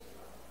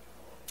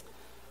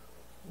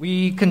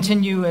We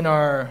continue in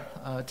our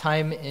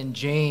time in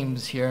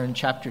James here in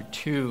chapter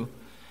 2.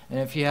 And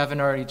if you haven't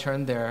already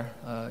turned there,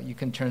 you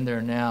can turn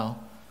there now.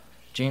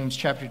 James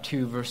chapter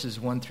 2, verses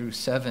 1 through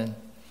 7.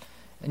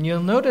 And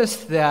you'll notice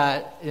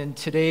that in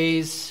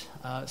today's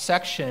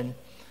section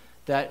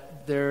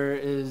that there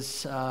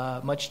is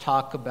much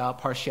talk about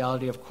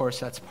partiality. Of course,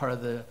 that's part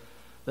of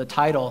the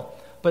title.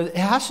 But it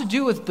has to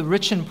do with the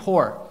rich and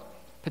poor,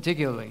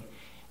 particularly.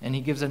 And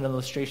he gives an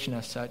illustration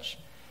as such.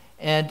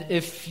 And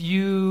if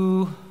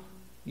you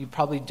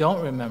probably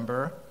don't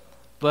remember,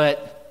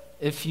 but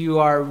if you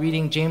are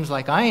reading James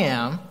like I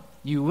am,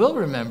 you will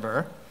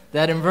remember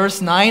that in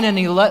verse 9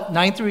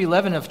 through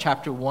 11 of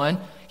chapter 1,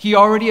 he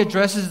already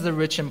addresses the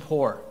rich and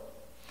poor.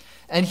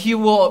 And he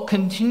will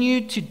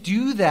continue to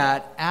do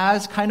that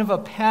as kind of a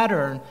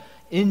pattern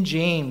in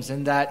James,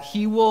 in that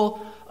he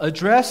will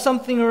address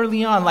something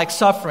early on, like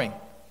suffering,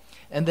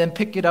 and then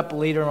pick it up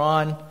later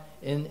on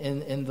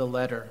in the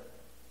letter.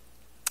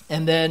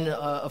 And then,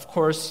 of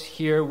course,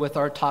 here with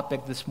our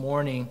topic this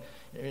morning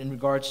in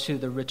regards to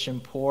the rich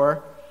and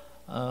poor,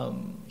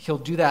 he'll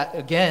do that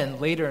again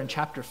later in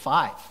chapter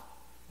 5.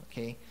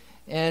 Okay?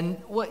 And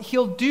what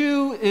he'll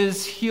do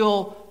is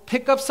he'll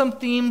pick up some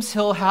themes,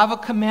 he'll have a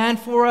command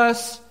for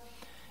us,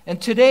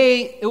 and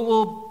today it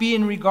will be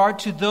in regard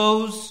to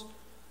those,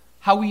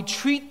 how we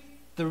treat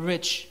the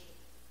rich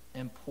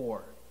and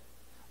poor.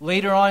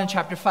 Later on in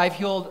chapter 5,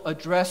 he'll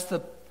address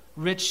the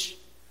rich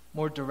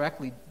more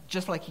directly,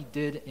 just like he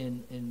did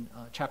in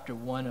chapter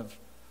 1 of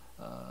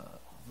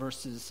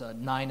verses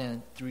 9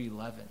 and through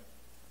 11.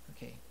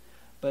 Okay,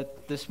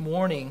 but this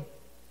morning,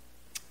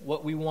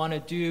 what we want to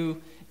do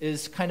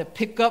is kind of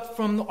pick up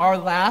from our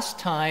last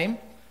time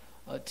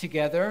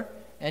together,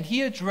 and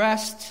he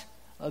addressed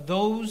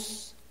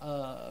those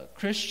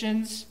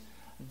Christians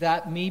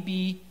that may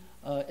be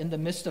in the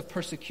midst of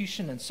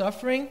persecution and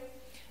suffering,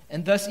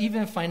 and thus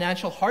even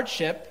financial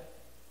hardship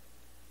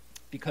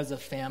because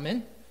of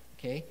famine.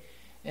 Okay,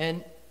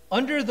 and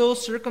under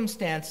those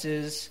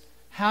circumstances,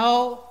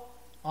 how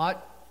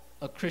ought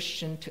a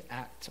Christian to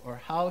act,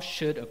 or how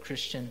should a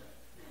Christian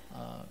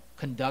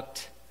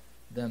conduct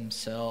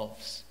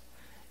themselves?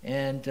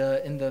 And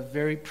in the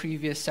very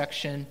previous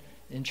section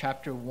in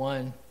chapter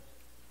 1,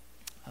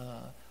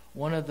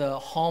 one of the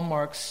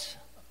hallmarks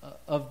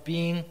of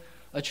being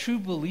a true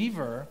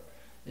believer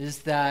is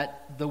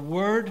that the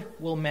word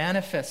will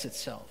manifest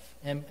itself.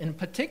 And in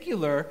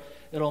particular,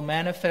 it'll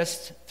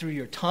manifest through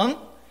your tongue.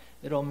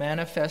 It'll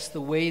manifest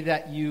the way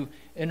that you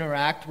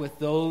interact with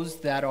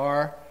those that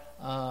are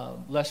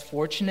less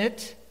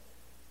fortunate.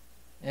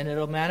 And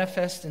it'll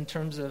manifest in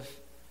terms of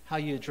how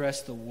you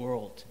address the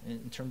world,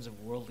 in terms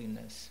of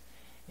worldliness.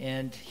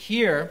 And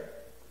here,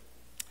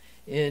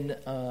 in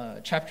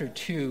chapter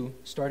 2,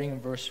 starting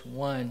in verse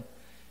 1,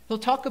 he'll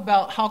talk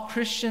about how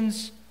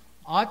Christians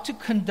ought to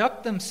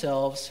conduct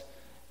themselves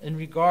in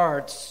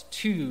regards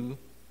to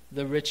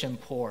the rich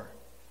and poor,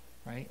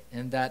 right?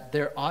 And that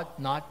there ought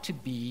not to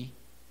be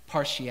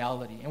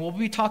partiality. And we'll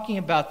be talking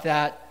about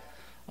that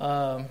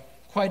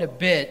quite a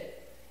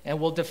bit,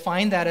 and we'll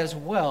define that as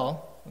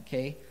well,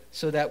 okay,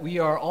 so that we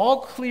are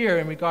all clear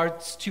in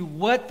regards to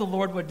what the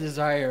Lord would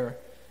desire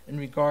in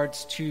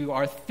regards to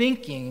our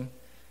thinking,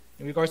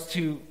 in regards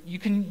to, you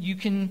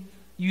can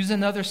use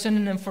another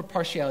synonym for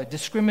partiality,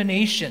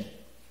 discrimination.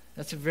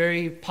 That's a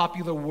very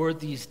popular word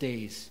these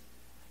days.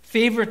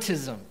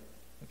 Favoritism,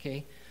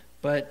 okay?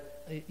 But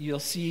you'll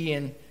see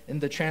in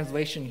the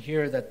translation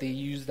here that they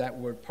use that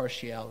word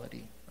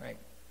partiality, right?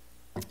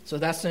 So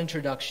that's the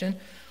introduction.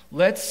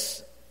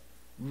 Let's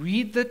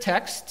read the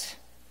text.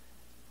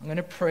 I'm going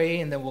to pray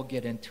and then we'll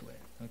get into it,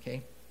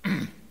 okay?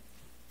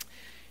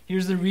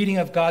 Here's the reading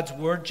of God's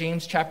word,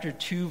 James chapter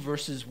 2,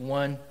 verses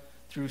 1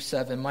 through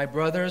 7. My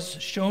brothers,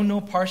 show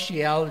no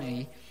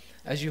partiality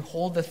as you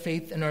hold the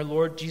faith in our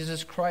Lord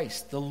Jesus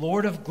Christ, the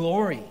Lord of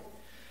glory.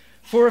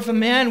 For if a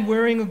man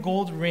wearing a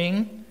gold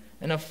ring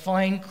and a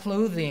fine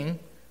clothing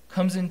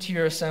comes into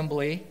your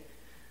assembly,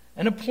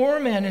 and a poor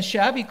man in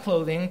shabby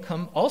clothing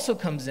also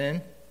comes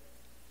in,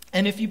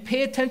 and if you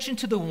pay attention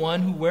to the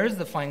one who wears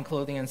the fine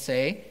clothing and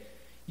say,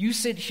 you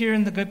sit here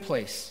in the good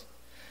place,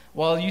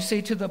 while you say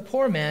to the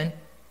poor man,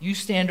 you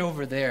stand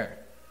over there,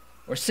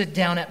 or sit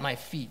down at my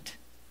feet,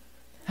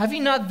 have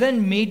you not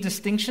then made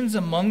distinctions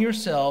among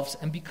yourselves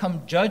and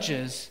become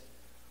judges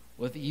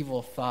with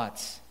evil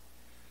thoughts?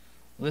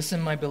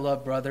 Listen, my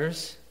beloved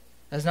brothers,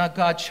 has not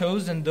God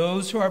chosen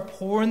those who are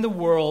poor in the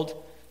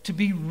world to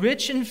be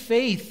rich in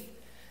faith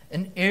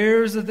and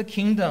heirs of the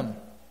kingdom,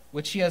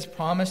 which he has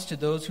promised to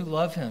those who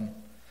love him?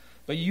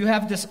 But you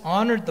have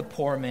dishonored the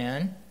poor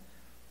man.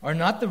 Are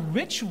not the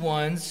rich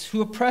ones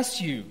who oppress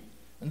you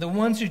and the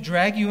ones who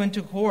drag you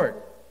into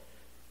court?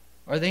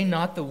 Are they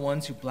not the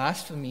ones who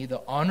blaspheme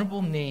the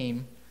honorable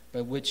name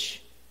by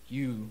which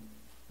you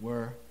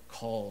were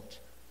called?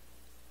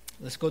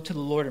 Let's go to the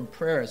Lord in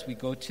prayer as we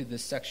go to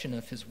this section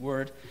of his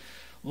word.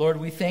 Lord,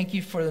 we thank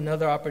you for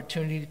another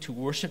opportunity to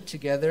worship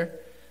together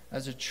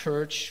as a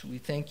church. We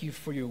thank you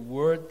for your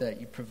word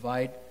that you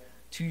provide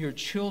to your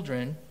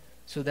children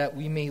so that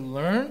we may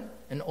learn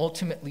and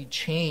ultimately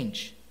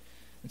change.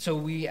 And so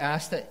we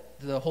ask that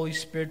the Holy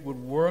Spirit would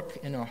work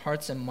in our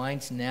hearts and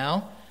minds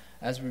now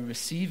as we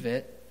receive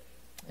it,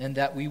 and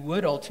that we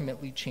would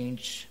ultimately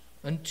change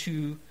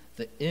unto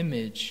the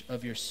image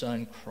of your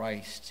Son,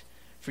 Christ.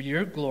 For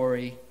your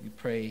glory, we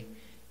pray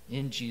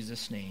in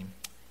Jesus' name.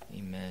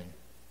 Amen.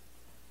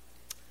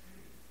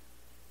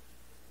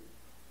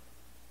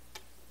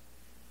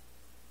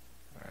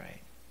 All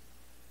right.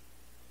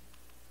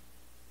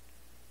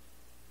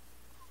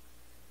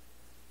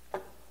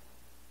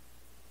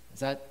 Is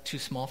that too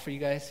small for you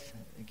guys?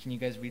 Can you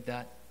guys read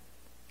that?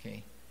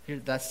 Okay.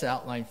 Here, that's the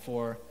outline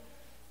for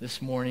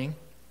this morning.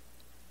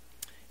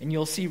 And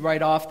you'll see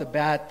right off the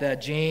bat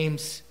that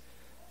James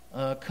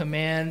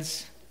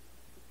commands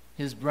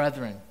his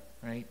brethren,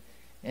 right?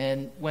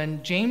 And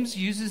when James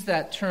uses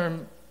that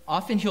term,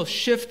 often he'll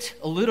shift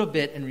a little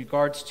bit in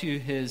regards to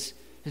his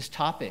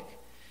topic.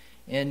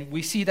 And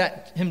we see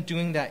that him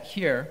doing that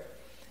here,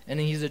 and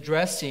he's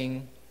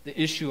addressing the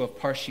issue of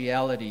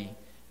partiality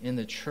in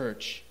the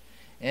church.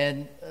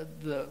 And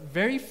the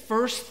very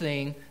first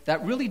thing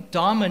that really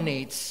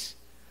dominates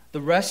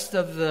the rest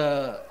of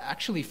the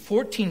actually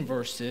 14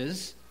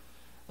 verses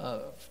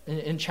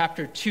in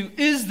chapter 2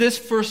 is this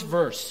first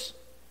verse.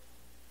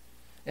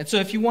 And so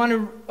if you want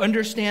to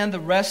understand the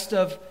rest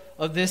of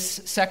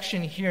this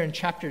section here in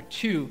chapter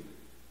 2,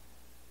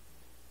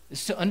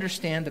 is to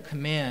understand the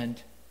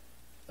command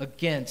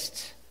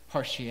against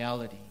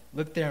partiality.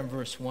 Look there in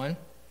verse 1.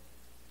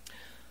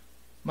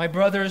 My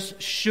brothers,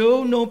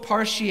 show no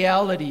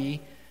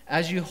partiality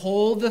as you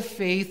hold the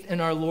faith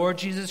in our Lord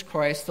Jesus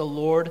Christ, the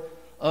Lord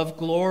of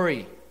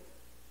glory.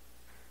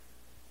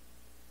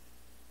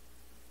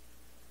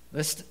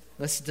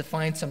 Let's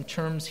define some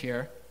terms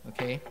here,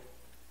 okay?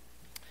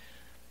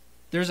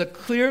 There's a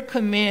clear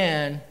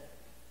command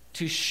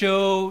to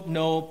show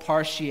no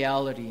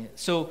partiality.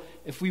 So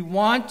if we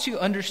want to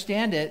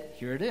understand it,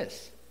 here it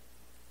is.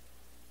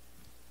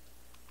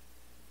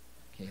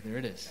 Okay, there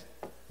it is.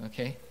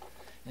 Okay?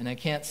 And I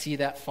can't see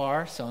that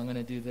far, so I'm going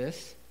to do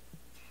this.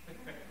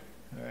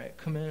 All right,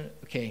 come in.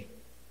 Okay.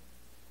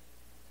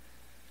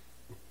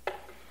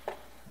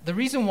 The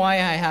reason why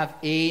I have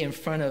A in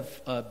front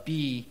of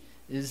B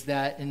is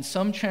that in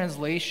some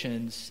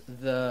translations,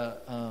 the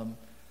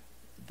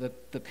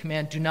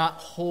command "do not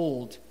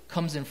hold"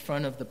 comes in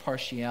front of the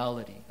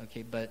partiality.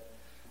 Okay, but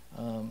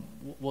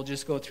we'll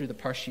just go through the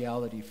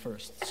partiality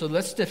first. So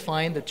let's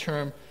define the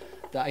term,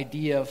 the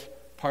idea of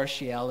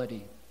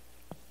partiality.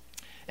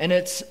 And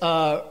it's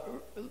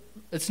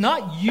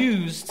not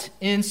used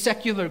in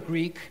secular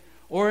Greek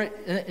or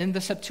in the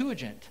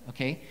Septuagint,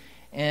 okay?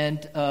 And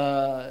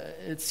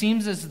it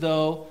seems as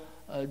though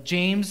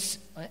James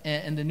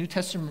and the New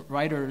Testament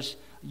writers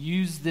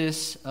use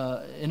this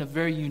in a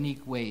very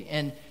unique way.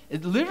 And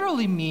it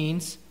literally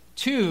means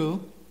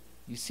to,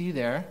 you see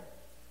there,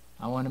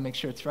 I want to make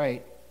sure it's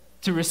right,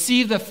 to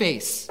receive the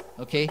face,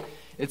 okay?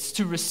 It's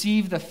to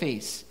receive the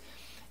face.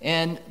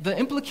 And the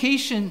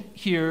implication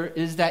here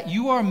is that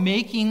you are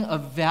making a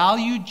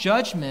value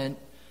judgment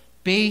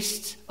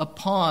based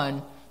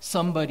upon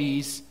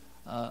somebody's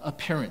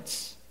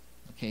appearance,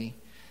 okay?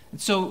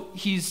 And so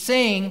he's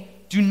saying,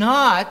 do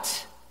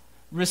not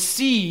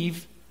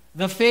receive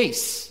the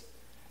face.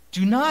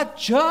 Do not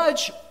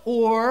judge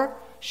or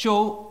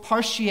show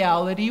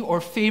partiality or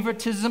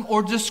favoritism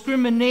or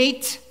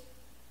discriminate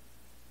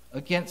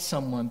against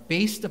someone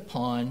based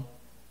upon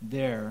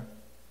their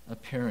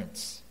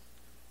appearance.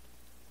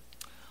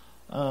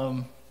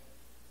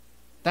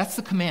 That's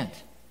the command,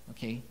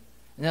 okay?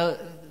 Now,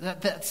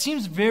 that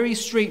seems very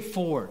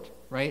straightforward,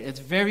 right? It's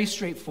very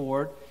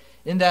straightforward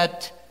in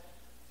that,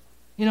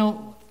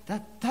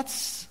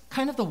 that's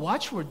kind of the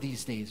watchword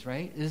these days,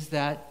 right? Is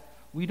that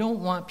we don't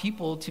want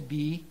people to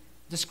be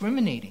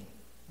discriminating,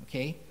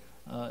 okay?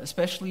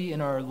 Especially in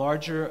our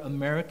larger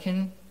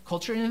American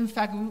culture. And in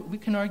fact, we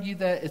can argue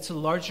that it's a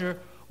larger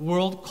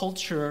world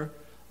culture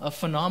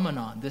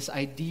phenomenon, this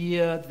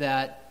idea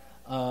that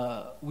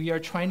we are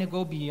trying to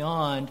go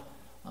beyond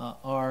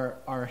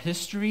our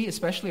history,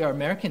 especially our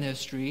American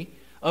history,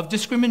 of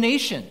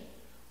discrimination,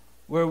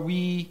 where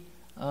we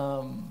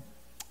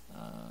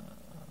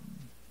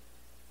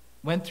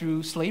went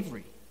through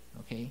slavery,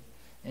 okay?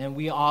 And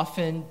we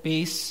often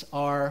base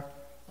our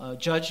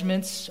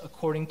judgments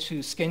according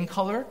to skin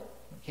color,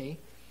 okay,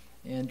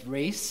 and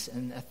race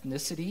and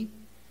ethnicity.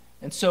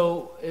 And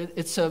so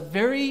it's a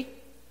very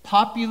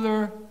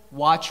popular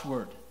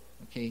watchword,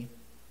 okay?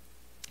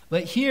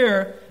 But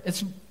here,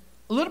 it's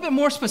a little bit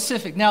more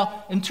specific.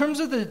 Now, in terms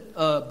of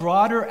the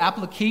broader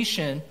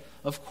application,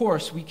 of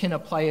course, we can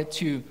apply it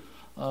to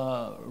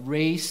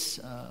race,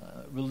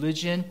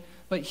 religion.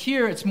 But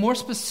here, it's more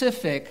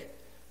specific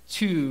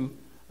to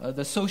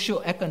the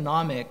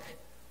socioeconomic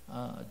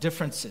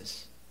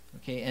differences.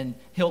 Okay, and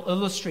he'll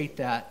illustrate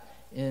that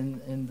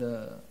in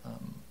the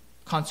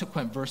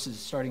consequent verses,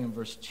 starting in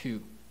verse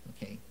 2.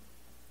 Okay,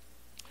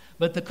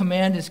 but the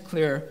command is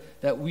clear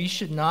that we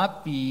should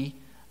not be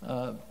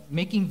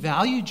making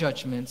value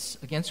judgments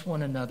against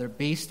one another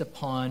based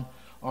upon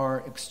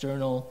our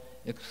external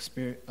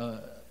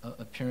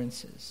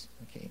appearances.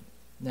 Okay,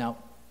 now,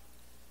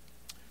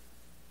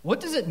 What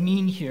does it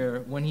mean here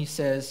when he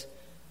says,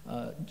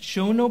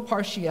 show no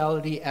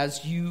partiality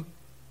as you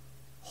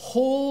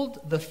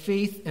hold the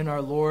faith in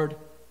our Lord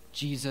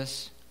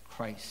Jesus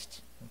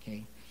Christ?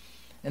 Okay.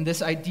 And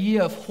this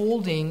idea of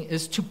holding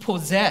is to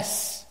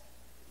possess.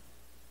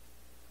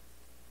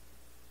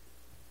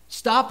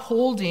 Stop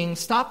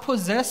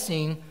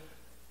possessing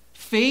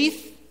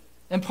faith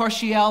and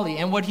partiality.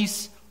 And what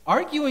he's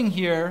arguing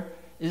here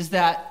is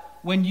that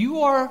when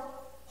you are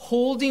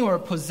holding or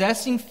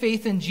possessing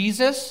faith in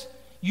Jesus,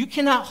 you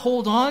cannot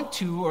hold on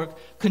to or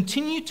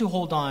continue to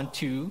hold on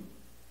to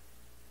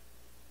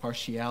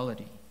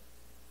partiality.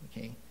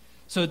 Okay?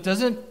 So it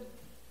doesn't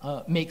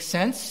make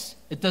sense.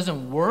 It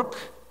doesn't work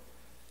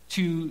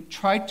to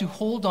try to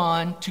hold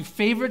on to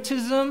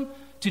favoritism,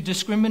 to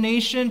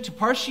discrimination, to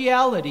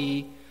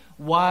partiality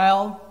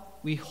while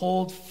we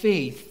hold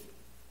faith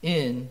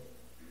in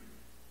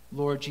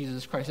Lord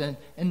Jesus Christ.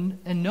 And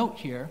note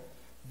here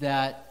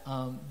that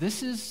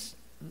this is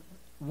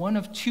one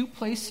of two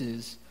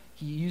places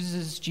he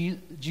uses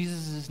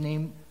Jesus'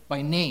 name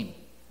by name,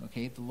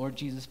 okay, the Lord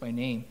Jesus by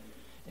name.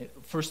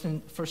 First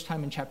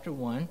time in chapter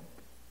 1,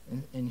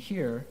 and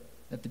here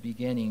at the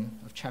beginning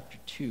of chapter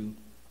 2.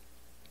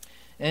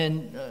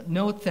 And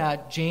note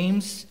that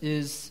James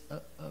is,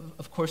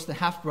 of course, the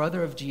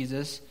half-brother of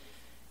Jesus,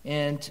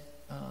 and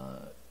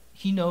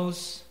he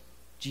knows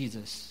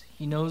Jesus.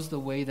 He knows the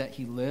way that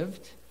he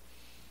lived,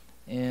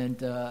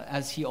 and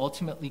as he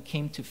ultimately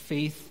came to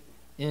faith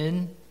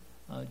in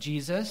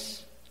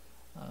Jesus,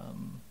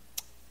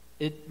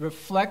 it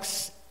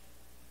reflects,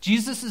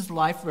 Jesus'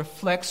 life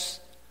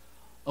reflects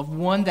of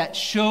one that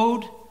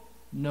showed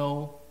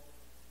no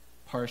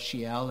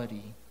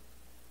partiality.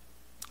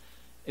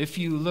 If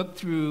you look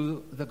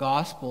through the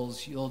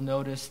Gospels, you'll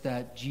notice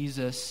that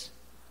Jesus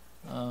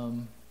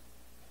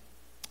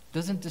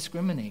doesn't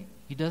discriminate.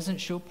 He doesn't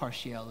show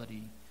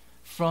partiality.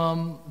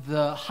 From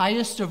the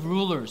highest of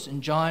rulers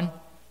in John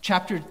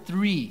chapter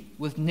 3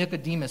 with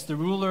Nicodemus, the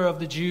ruler of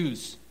the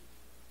Jews,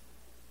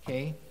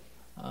 okay,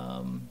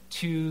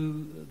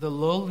 to the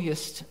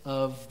lowliest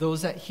of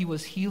those that he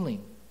was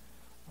healing,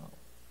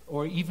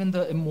 or even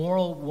the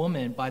immoral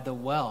woman by the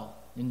well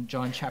in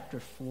John chapter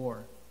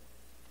 4,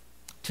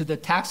 to the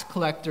tax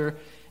collector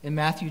in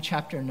Matthew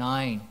chapter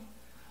 9,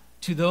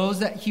 to those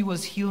that he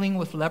was healing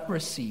with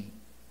leprosy.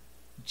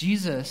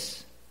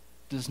 Jesus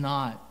does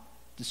not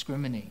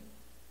discriminate.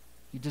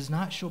 He does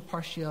not show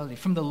partiality.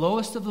 From the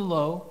lowest of the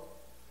low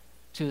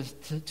to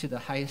the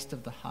highest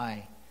of the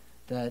high,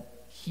 that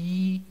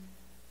he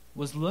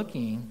was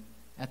looking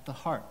at the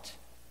heart.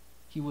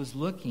 He was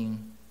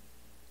looking,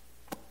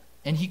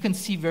 and he can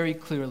see very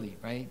clearly,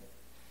 right?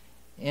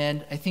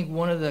 And I think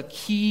one of the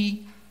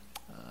key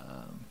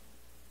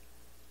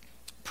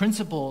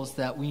principles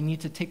that we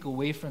need to take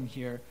away from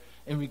here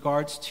in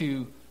regards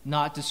to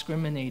not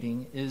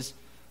discriminating is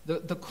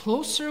the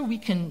closer we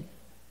can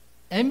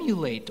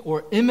emulate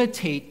or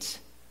imitate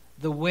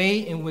the way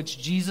in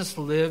which Jesus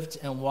lived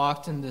and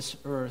walked in this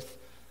earth,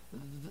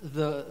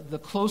 the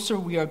closer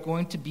we are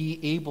going to be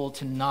able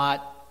to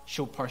not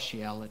show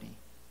partiality.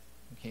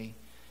 Okay?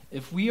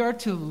 If we are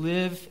to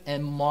live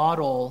and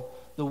model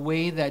the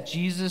way that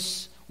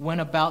Jesus went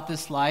about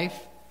this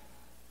life,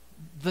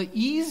 the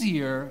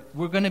easier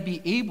we're going to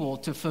be able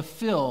to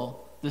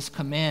fulfill this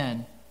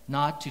command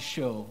not to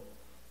show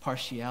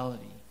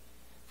partiality.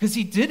 Because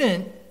he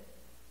didn't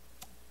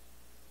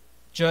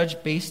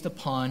judge based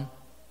upon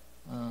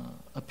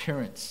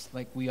appearance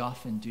like we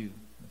often do.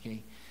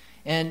 Okay?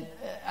 And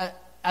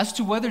as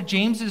to whether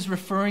James is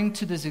referring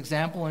to this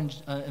example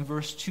in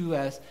verse 2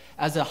 as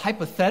a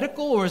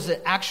hypothetical or as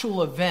an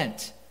actual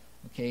event,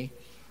 okay,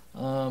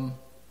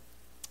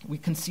 we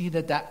can see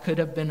that could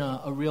have been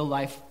a real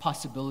life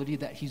possibility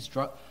that he's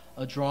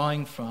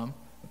drawing from.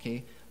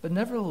 Okay, but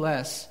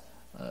nevertheless,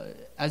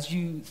 as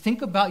you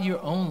think about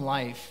your own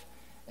life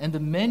and the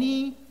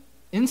many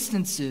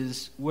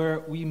instances where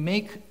we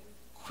make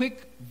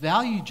quick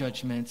value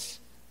judgments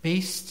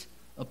based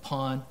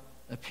upon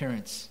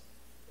appearance,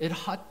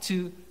 it ought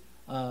to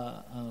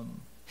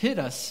hit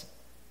us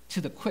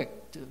to the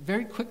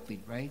very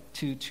quickly, right?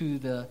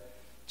 To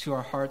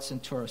our hearts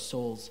and to our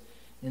souls,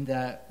 in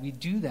that we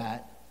do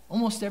that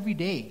almost every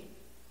day.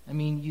 I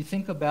mean, you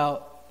think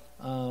about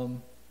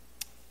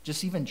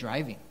just even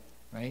driving,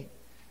 right?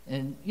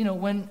 And you know,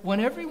 when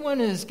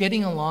everyone is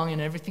getting along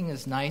and everything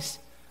is nice,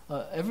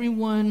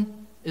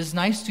 everyone is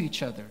nice to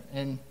each other,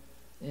 and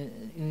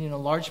in a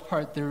large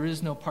part there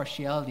is no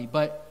partiality.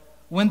 But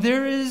when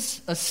there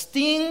is a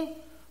sting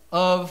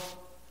of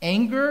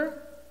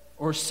anger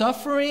or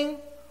suffering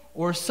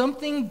or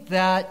something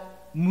that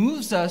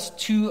moves us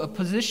to a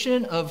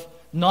position of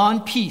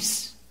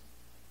non-peace,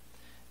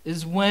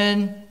 is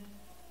when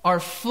our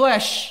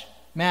flesh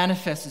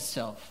manifests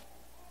itself.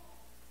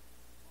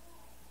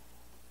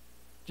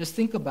 Just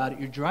think about it.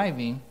 You're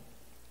driving,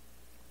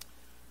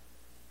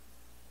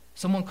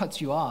 someone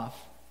cuts you off,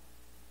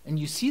 and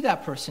you see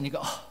that person, you go,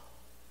 oh,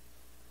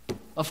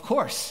 of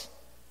course.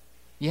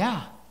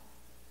 Yeah.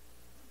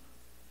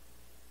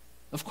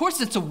 Of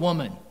course it's a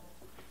woman.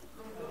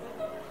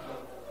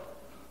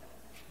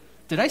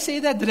 Did I say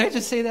that? Did I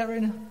just say that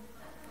right now?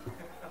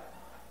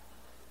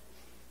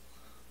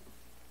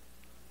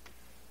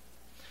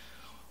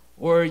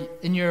 Or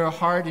in your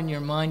heart, in your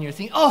mind, you're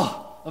thinking,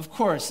 oh, of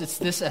course, it's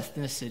this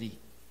ethnicity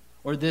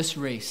or this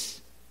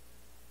race.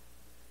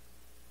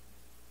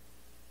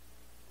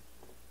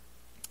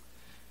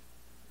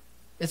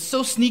 It's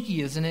so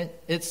sneaky, isn't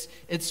it?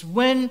 It's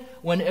when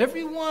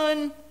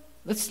everyone,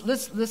 let's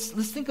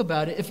think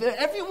about it. If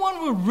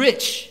everyone were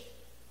rich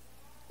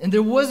and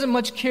there wasn't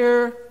much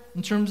care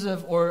in terms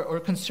of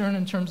or concern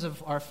in terms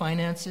of our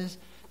finances,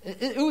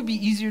 it would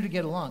be easier to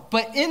get along.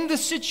 But in the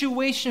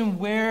situation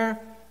where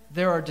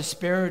there are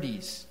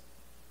disparities,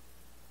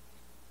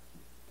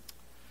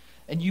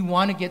 and you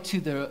want to get to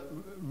the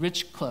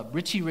rich club,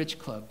 Richie Rich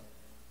Club,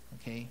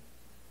 okay,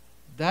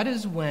 that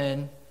is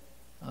when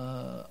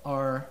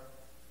our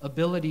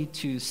ability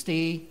to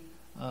stay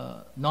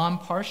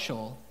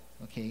non-partial,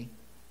 okay,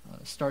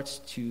 starts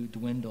to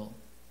dwindle,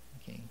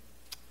 okay.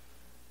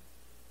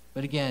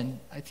 But again,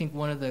 I think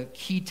one of the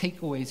key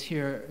takeaways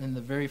here in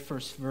the very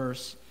first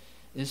verse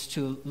is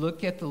to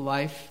look at the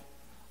life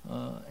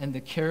and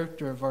the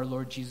character of our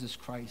Lord Jesus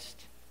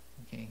Christ,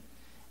 okay,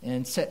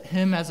 and set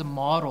him as a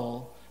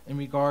model in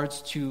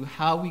regards to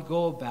how we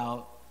go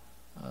about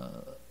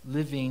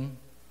living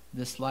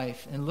this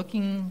life and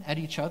looking at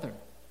each other,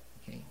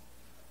 okay.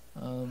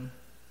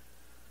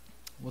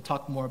 We'll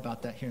talk more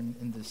about that here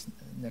in this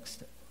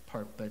next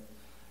part, but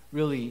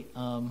really,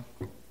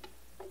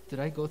 did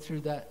I go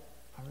through that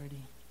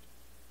already?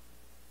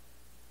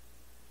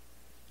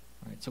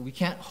 All right, so we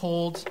can't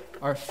hold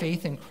our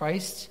faith in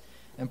Christ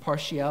and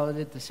partiality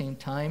at the same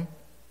time.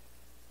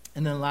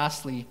 And then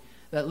lastly,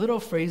 that little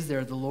phrase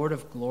there, the Lord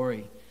of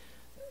glory.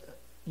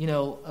 You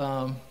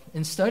know,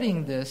 in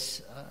studying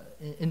this,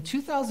 in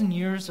 2,000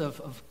 years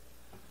of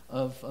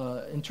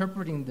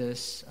interpreting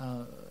this,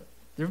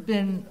 there have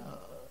been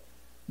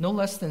no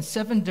less than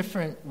 7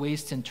 different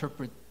ways to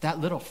interpret that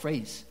little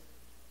phrase,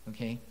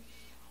 okay?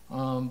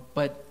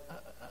 But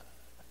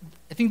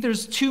I think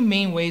there's 2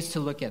 main ways to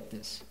look at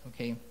this,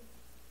 okay?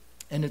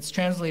 And it's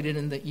translated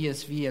in the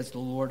ESV as the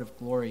Lord of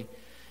glory.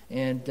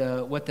 And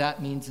what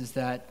that means is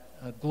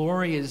that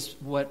glory is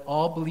what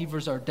all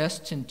believers are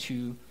destined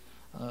to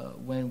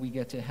when we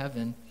get to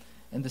heaven,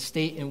 and the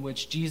state in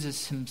which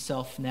Jesus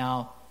himself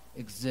now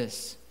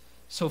exists.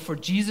 So for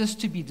Jesus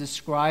to be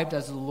described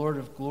as the Lord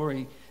of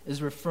glory is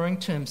referring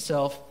to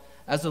himself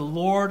as the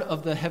Lord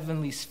of the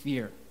heavenly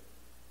sphere.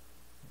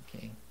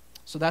 Okay,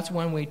 so that's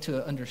one way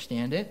to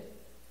understand it.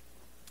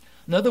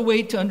 Another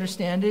way to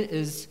understand it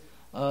is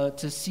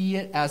to see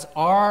it as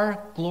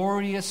our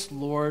glorious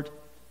Lord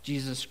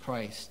Jesus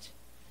Christ.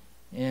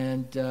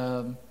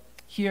 And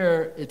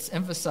here it's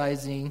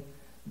emphasizing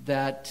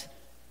that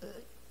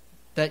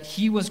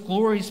he was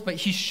glorious, but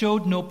he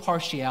showed no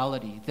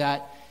partiality.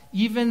 That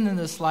even in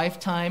this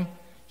lifetime,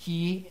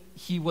 he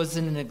was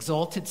in an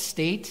exalted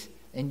state,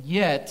 and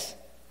yet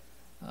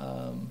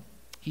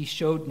he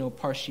showed no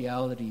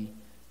partiality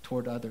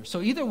toward others.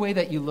 So either way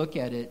that you look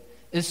at it,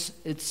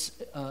 it's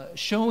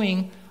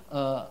showing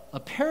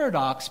a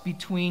paradox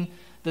between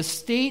the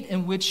state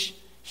in which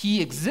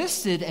he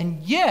existed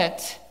and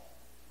yet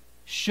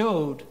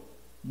showed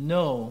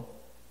no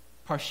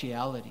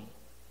partiality.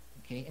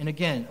 Okay? And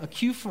again, a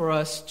cue for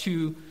us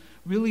to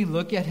really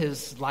look at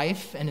his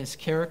life and his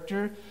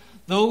character.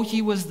 Though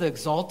he was the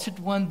exalted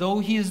one, though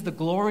he is the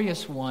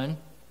glorious one,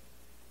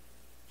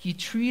 he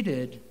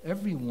treated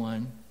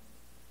everyone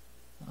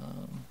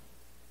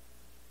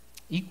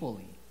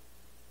equally.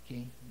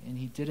 Okay? And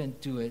he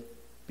didn't do it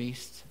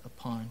based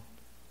upon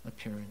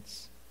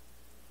appearance.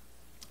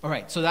 All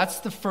right, so that's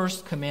the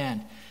first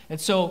command. And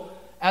so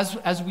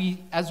as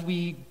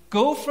we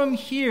go from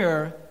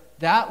here,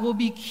 that will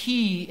be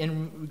key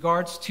in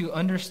regards to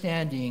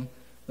understanding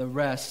the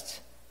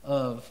rest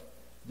of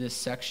this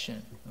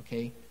section.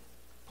 Okay?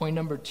 Point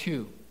number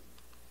 2.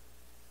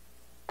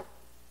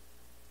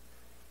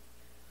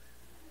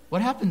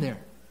 What happened there?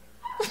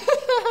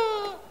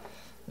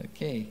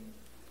 Okay.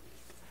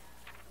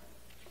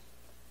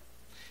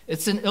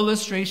 It's an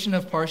illustration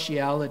of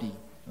partiality.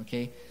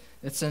 Okay?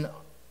 It's an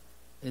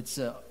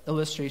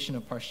illustration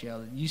of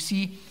partiality. You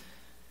see,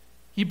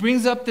 he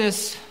brings up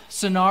this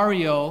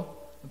scenario,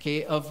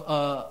 okay, of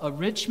a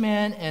rich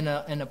man and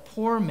a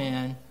poor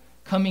man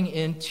coming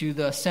into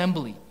the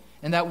assembly.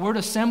 And that word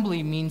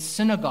assembly means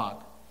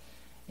synagogue.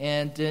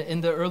 And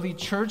in the early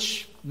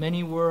church,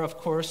 many were, of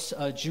course,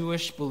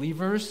 Jewish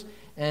believers.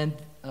 And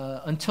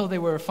until they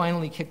were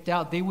finally kicked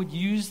out, they would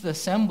use the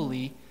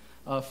assembly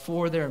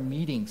for their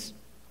meetings.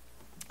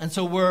 And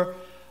so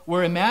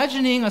we're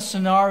imagining a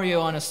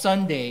scenario on a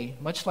Sunday,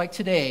 much like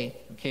today,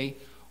 okay,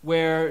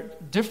 where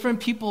different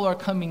people are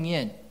coming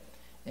in.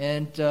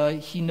 And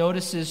he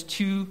notices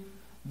 2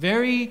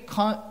 very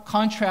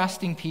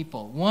contrasting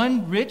people,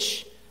 one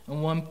rich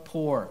and one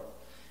poor.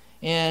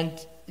 And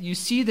you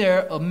see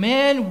there a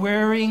man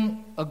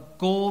wearing a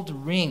gold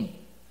ring.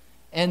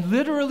 And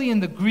literally in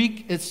the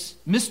Greek, it's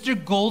Mr.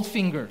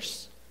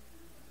 Goldfingers.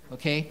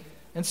 Okay?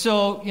 And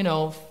so,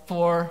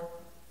 for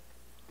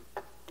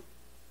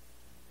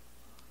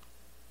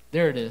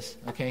There it is,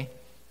 okay?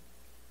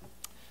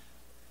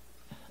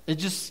 It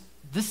just,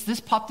 this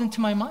popped into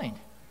my mind,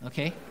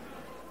 okay?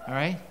 All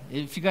right?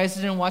 If you guys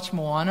didn't watch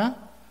Moana,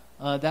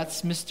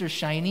 that's Mr.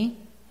 Shiny.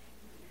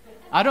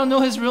 I don't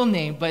know his real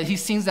name, but he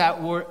sings that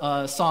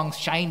song,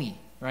 Shiny,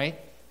 right?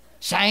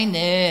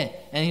 Shiny!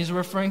 And he's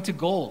referring to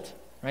gold,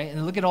 right?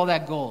 And look at all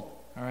that gold,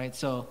 all right?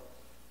 So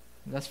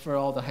that's for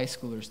all the high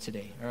schoolers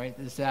today, all right?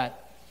 Is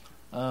that,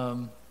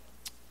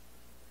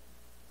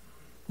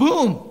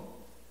 boom!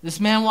 This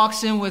man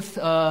walks in with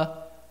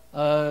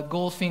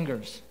gold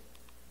fingers.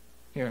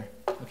 Here,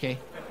 okay?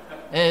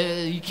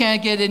 You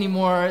can't get any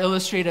more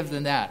illustrative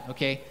than that,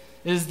 okay?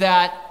 Is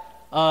that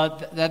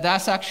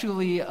that's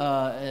actually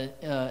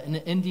an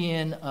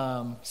Indian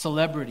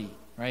celebrity,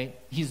 right?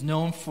 He's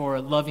known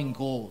for loving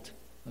gold,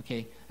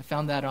 okay? I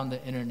found that on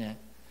the internet.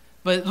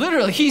 But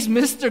literally, he's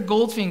Mr.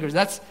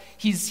 Goldfingers.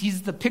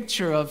 He's the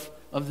picture of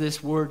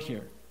this word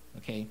here,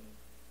 okay?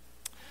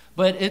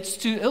 But it's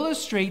to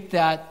illustrate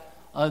that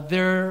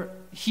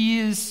he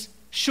is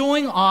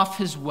showing off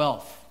his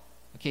wealth.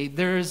 Okay,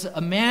 there's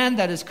a man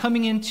that is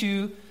coming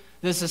into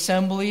this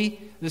assembly,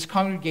 this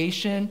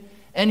congregation,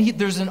 and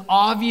there's an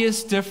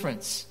obvious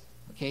difference.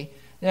 Okay,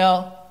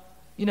 now,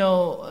 in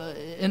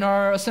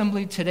our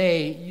assembly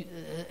today,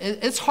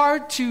 it's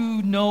hard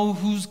to know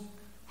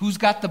who's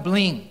got the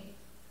bling.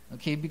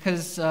 Okay,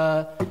 because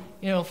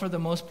for the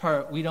most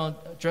part, we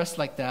don't dress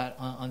like that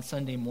on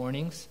Sunday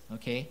mornings.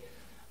 Okay.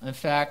 In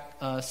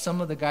fact,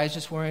 some of the guys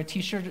just wearing a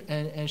t-shirt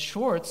and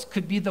shorts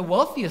could be the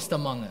wealthiest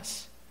among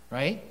us,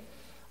 right?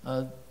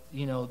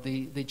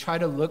 They try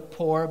to look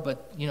poor,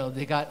 but,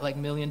 they got like $1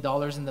 million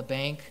in the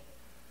bank.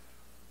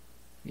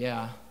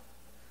 Yeah.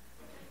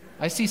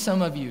 I see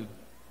some of you.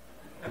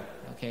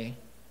 Okay.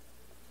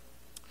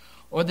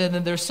 Or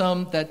then there's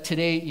some that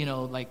today,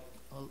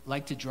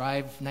 like to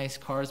drive nice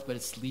cars, but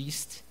it's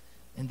leased,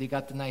 and they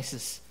got the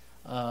nicest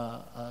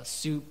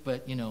suit,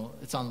 but,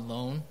 it's on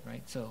loan,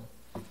 right? So,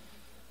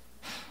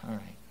 all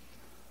right.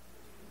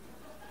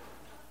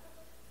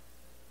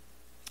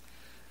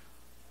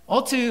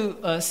 All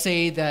to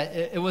say that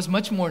it was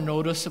much more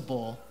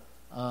noticeable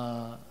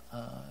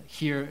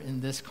here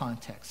in this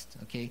context,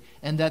 okay?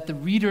 And that the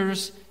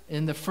readers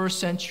in the first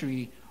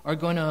century are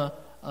going to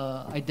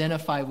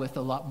identify with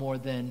a lot more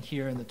than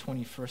here in the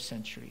 21st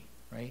century,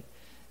 right?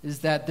 Is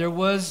that there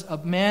was a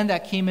man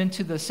that came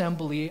into the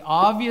assembly,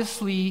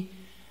 obviously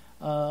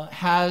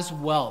has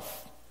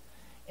wealth.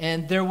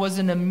 And there was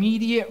an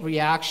immediate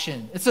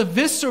reaction. It's a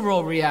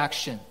visceral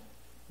reaction,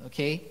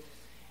 okay?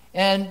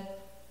 And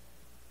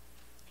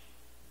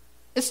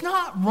it's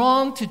not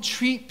wrong to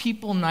treat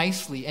people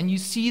nicely. And you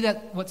see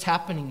that what's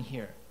happening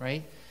here,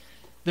 right?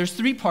 There's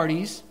three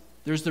parties.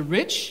 There's the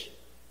rich,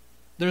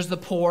 there's the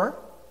poor,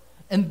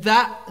 and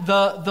that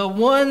the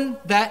one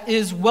that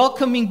is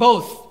welcoming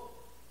both.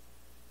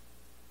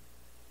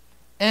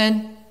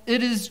 And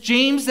it is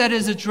James that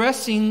is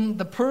addressing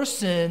the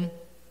person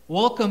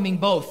welcoming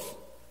both.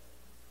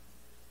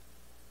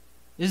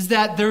 Is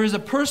that there is a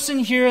person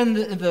here in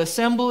the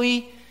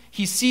assembly,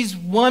 he sees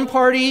one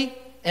party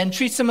and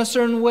treats them a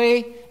certain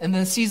way, and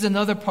then sees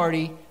another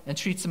party and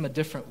treats them a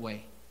different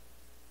way.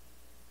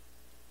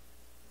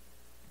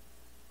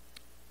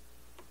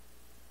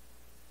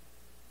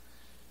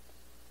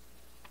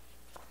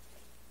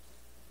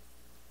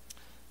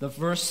 The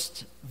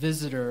first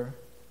visitor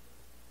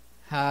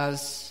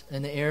has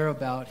an air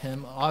about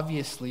him.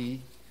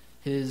 Obviously,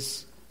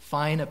 his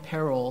fine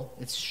apparel,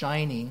 it's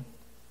shining,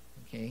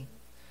 okay?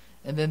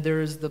 And then there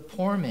is the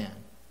poor man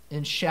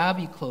in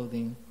shabby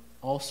clothing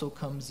also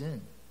comes in.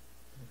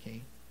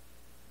 Okay.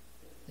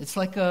 It's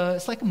like a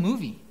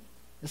movie.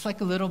 It's like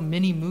a little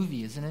mini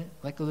movie, isn't it?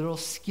 Like a little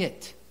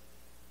skit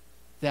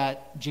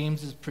that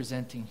James is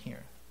presenting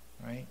here,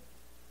 right?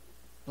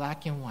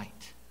 Black and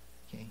white.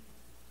 Okay.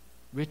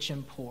 Rich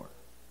and poor.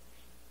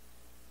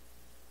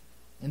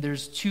 And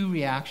there's two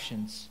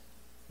reactions.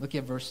 Look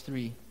at verse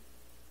 3.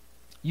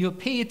 You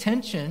pay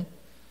attention.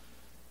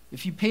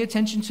 If you pay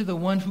attention to the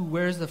one who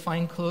wears the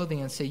fine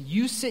clothing and say,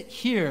 you sit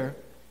here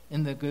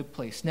in the good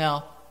place.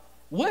 Now,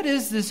 what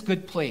is this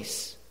good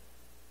place?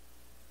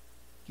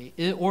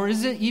 Okay, or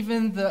is it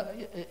even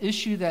the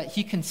issue that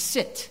he can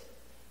sit?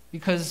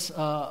 Because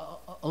a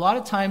lot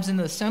of times in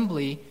the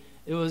assembly,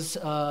 it was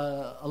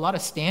a lot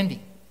of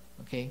standing.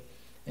 Okay,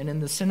 and in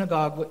the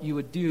synagogue, what you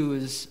would do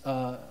is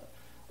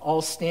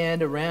all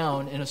stand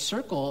around in a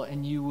circle,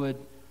 and you would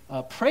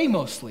pray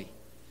mostly.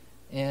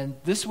 And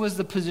this was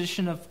the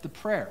position of the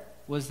prayer,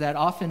 was that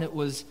often it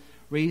was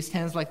raised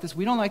hands like this.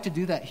 We don't like to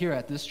do that here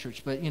at this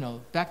church, but,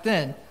 back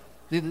then,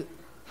 they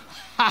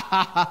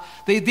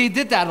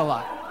did that a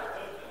lot.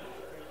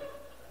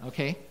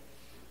 Okay?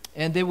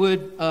 And they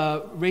would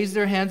raise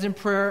their hands in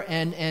prayer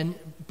and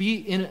be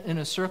in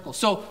a circle.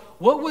 So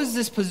what was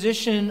this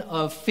position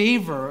of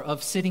favor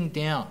of sitting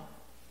down?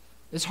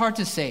 It's hard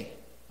to say,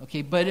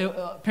 okay? But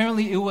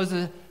apparently it was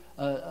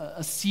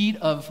a seat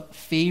of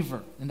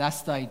favor, and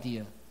that's the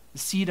idea. The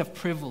seat of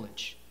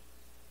privilege.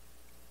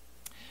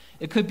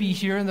 It could be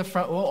here in the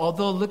front. Well,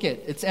 although, look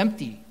it's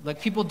empty.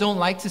 Like, people don't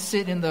like to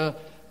sit in the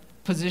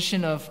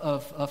position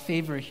of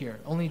favor here.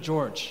 Only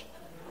George.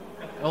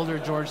 Elder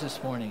George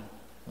this morning.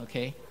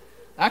 Okay?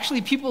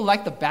 Actually, people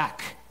like the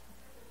back.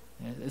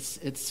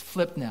 It's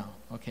flipped now.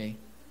 Okay?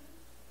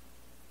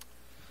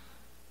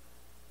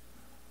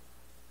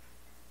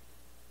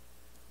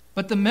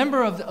 But the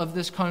member of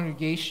this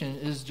congregation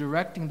is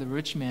directing the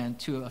rich man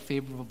to a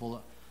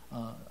favorable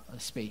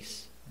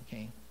space.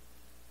 Okay?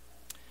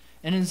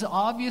 And is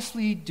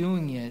obviously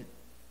doing it,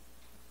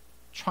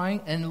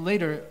 and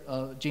later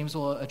James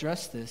will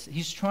address this,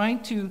 he's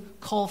trying to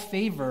call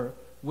favor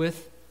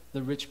with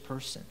the rich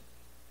person.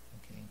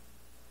 Okay.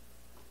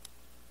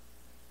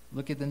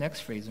 Look at the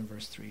next phrase in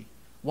verse 3.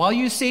 While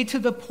you say to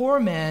the poor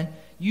man,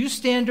 you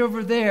stand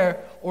over there,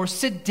 or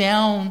sit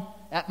down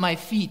at my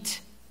feet.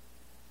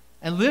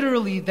 And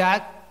literally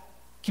that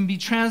can be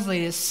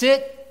translated,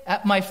 sit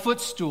at my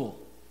footstool.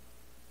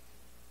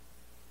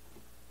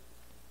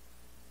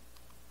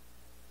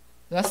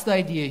 That's the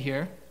idea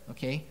here,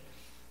 okay?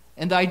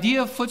 And the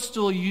idea of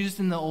footstool used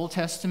in the Old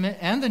Testament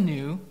and the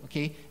New,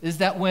 okay, is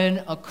that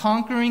when a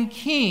conquering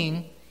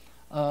king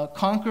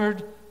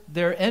conquered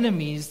their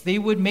enemies, they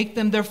would make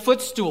them their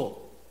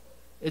footstool.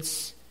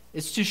 It's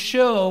to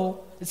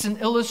show, it's an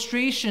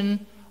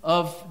illustration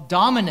of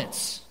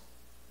dominance,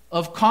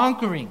 of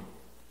conquering.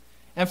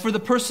 And for the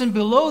person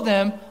below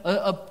them,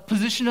 a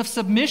position of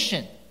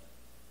submission.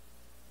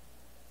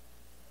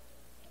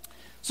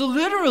 So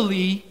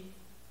literally,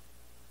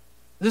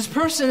 this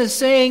person is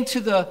saying to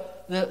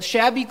the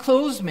shabby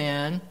clothes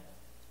man,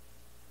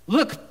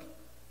 look,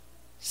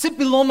 sit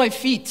below my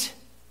feet.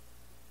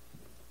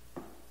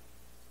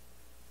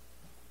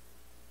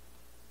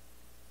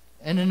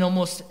 And in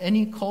almost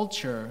any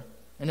culture,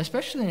 and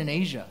especially in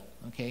Asia,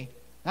 okay,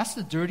 that's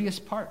the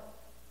dirtiest part.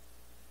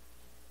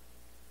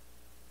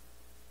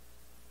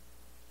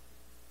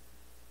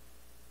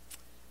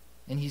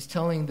 And he's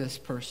telling this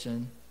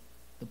person,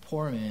 the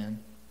poor man,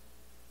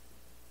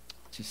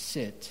 to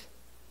sit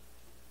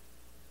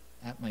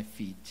at my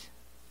feet.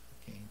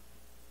 Okay.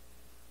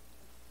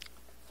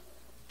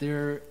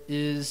 There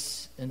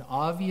is an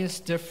obvious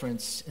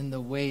difference in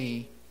the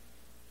way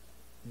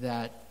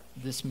that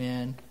this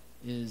man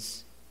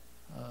is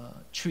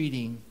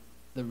treating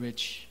the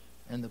rich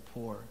and the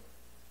poor.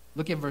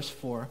 Look at verse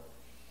 4.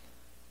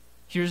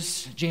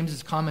 Here's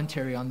James's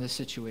commentary on this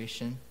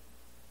situation.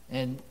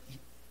 And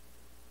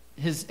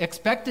his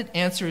expected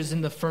answer is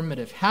in the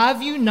affirmative.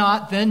 Have you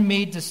not then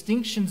made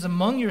distinctions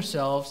among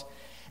yourselves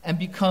and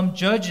become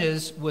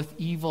judges with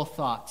evil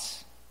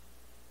thoughts?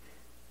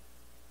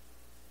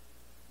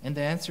 And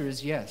the answer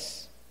is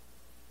yes.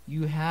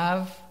 You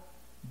have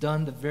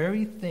done the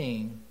very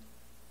thing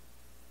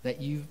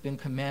that you've been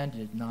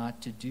commanded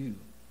not to do.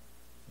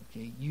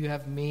 Okay? You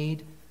have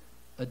made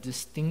a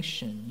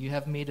distinction. You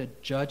have made a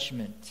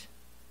judgment.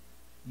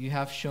 You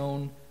have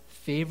shown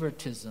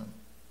favoritism.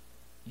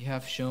 You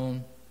have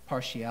shown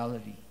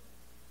partiality.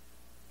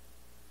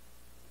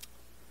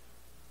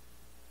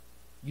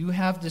 You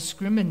have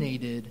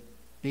discriminated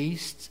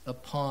based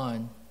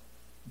upon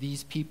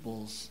these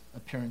people's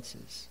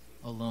appearances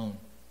alone,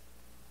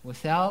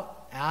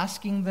 without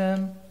asking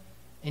them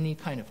any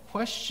kind of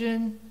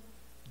question,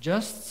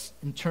 just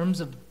in terms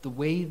of the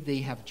way they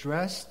have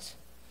dressed.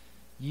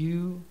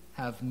 You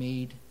have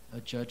made a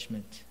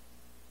judgment.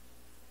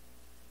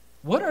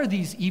 What are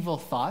these evil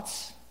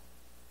thoughts?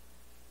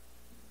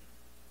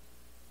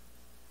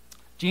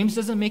 James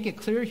doesn't make it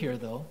clear here,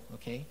 though,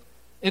 okay?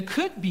 It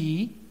could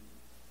be,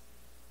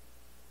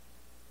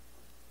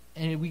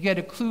 and we get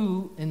a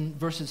clue in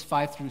verses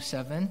 5 through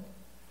 7,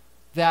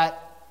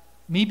 that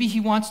maybe he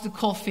wants to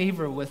call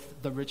favor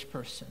with the rich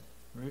person.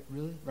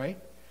 Really, right?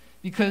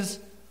 Because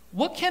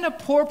what can a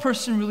poor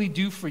person really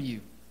do for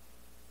you?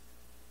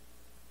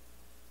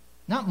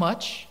 Not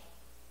much,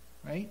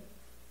 right?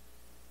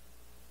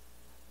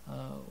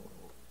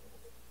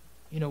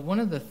 One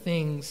of the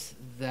things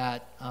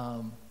that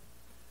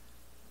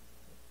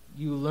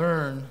you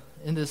learn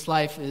in this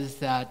life is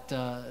that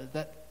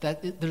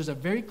there's a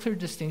very clear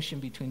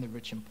distinction between the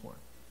rich and poor.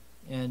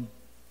 And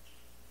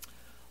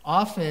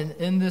often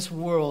in this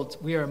world,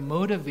 we are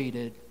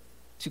motivated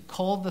to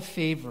call the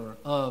favor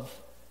of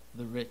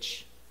the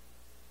rich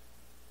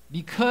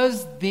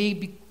because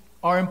they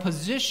are in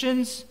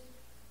positions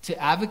to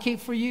advocate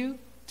for you,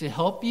 to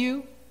help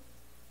you,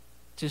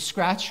 to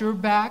scratch your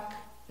back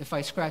if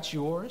I scratch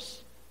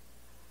yours.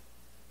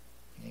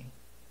 Okay.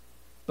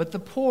 But the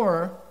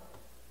poor,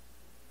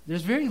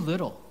 there's very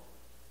little.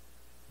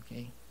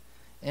 Okay.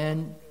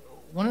 And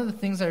one of the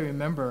things I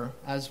remember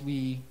as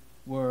we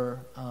were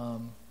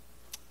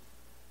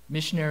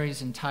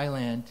missionaries in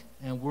Thailand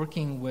and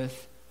working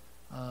with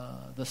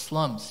the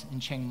slums in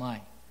Chiang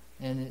Mai.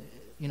 And,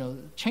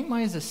 Chiang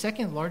Mai is the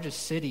second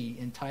largest city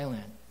in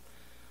Thailand.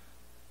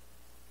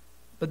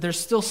 But there's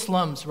still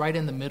slums right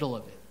in the middle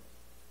of it.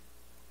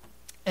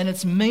 And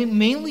it's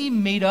mainly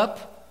made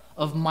up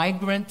of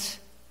migrant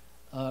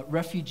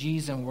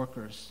refugees and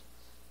workers.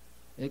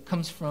 It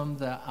comes from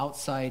the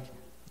outside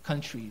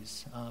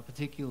countries,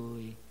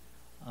 particularly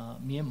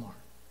Myanmar,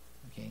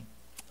 okay,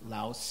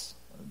 Laos,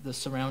 the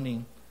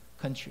surrounding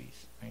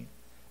countries, right?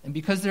 And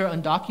because they're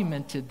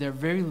undocumented, they're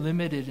very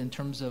limited in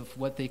terms of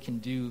what they can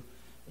do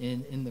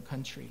in the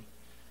country.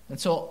 And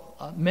so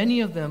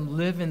many of them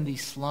live in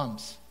these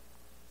slums.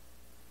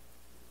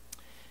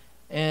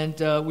 And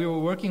we were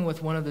working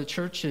with one of the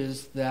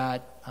churches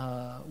that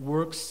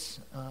works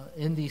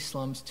in these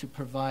slums to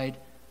provide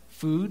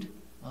food.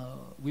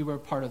 We were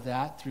part of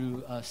that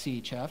through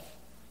CHF,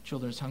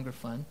 Children's Hunger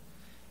Fund,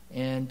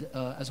 and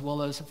as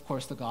well as, of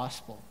course, the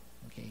gospel.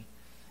 Okay,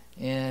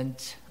 and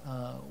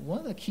one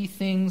of the key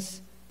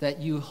things that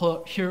you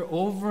hear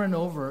over and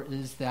over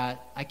is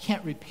that I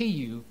can't repay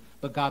you,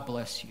 but God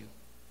bless you,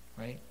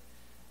 right?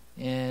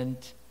 And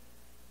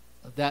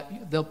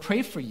that they'll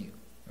pray for you,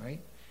 right?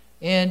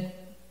 And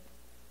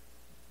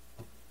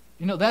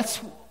that's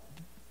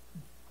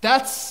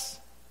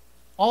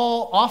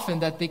all often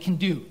that they can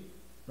do,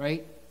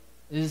 right?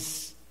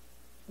 Is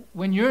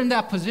when you're in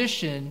that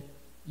position,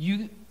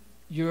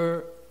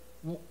 you're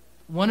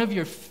one of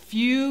your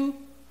few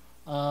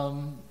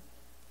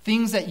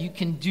things that you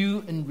can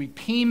do in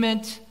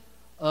repayment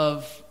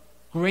of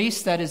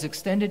grace that is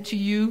extended to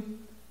you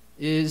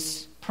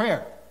is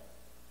prayer,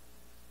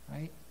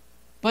 right?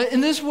 But in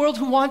this world,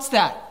 who wants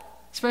that?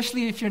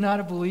 Especially if you're not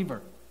a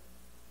believer,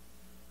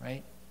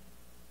 right?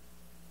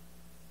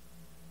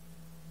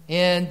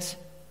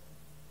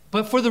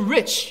 But for the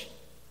rich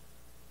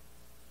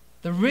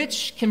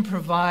can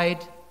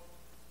provide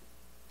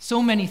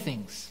so many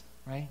things,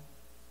 right?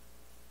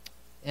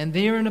 And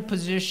they are in a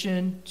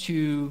position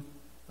to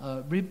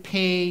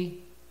repay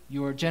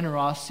your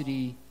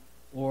generosity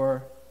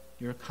or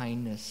your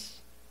kindness,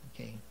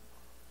 okay?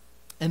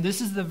 And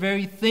this is the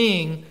very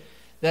thing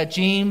that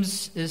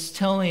James is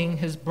telling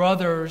his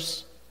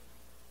brothers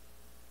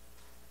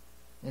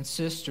and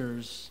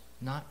sisters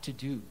not to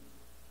do,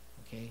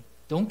 okay?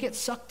 Don't get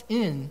sucked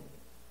in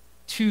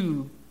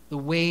to the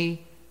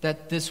way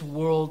that this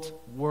world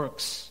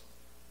works.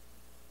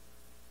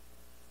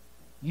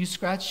 I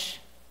scratch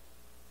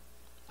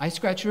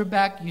your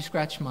back, you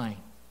scratch mine.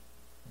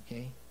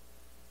 Okay?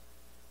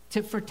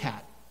 Tit for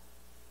tat.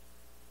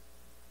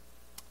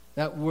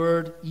 That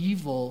word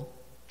evil,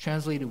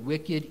 translated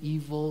wicked,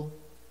 evil,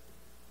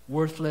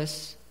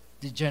 worthless,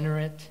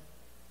 degenerate.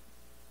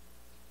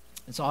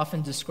 It's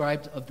often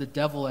described of the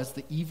devil as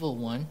the evil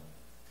one.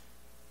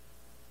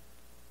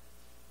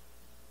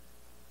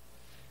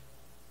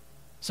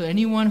 So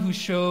anyone who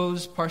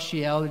shows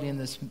partiality in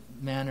this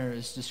manner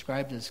is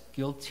described as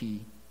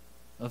guilty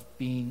of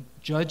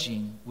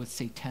judging with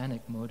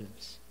satanic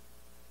motives.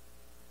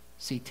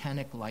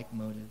 Satanic-like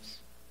motives.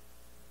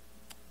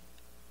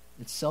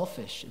 It's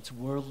selfish. It's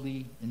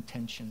worldly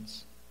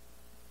intentions.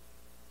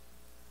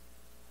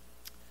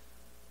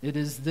 It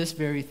is this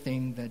very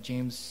thing that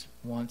James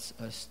wants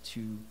us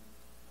to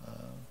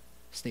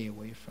stay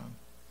away from.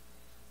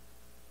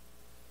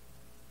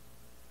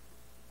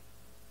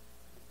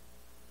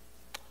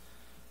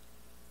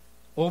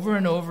 Over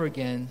and over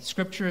again,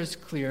 Scripture is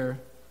clear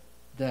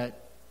that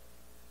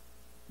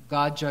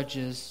God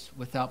judges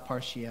without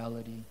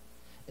partiality.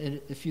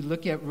 If you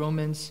look at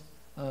Romans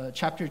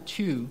chapter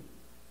 2,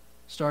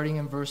 starting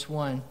in verse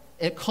 1,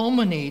 it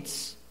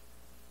culminates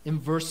in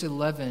verse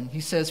 11.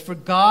 He says, "For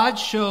God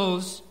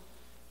shows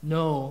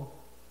no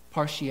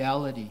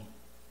partiality."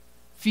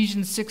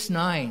 Ephesians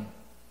 6:9,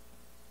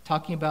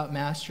 talking about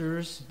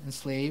masters and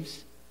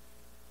slaves.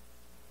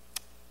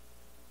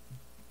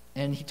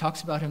 And he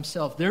talks about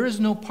himself. There is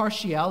no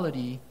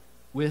partiality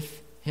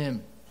with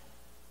him.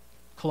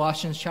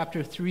 Colossians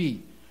chapter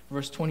 3,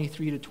 verse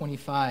 23 to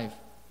 25.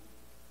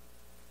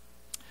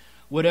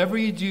 "Whatever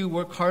you do,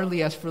 work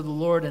heartily as for the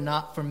Lord and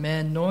not for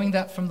men, knowing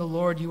that from the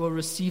Lord you will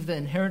receive the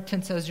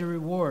inheritance as your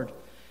reward.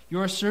 You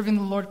are serving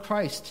the Lord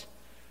Christ.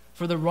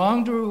 For the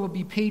wrongdoer will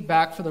be paid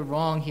back for the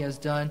wrong he has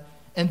done,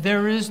 and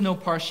there is no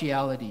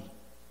partiality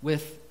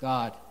with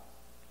God."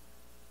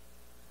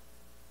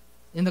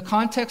 In the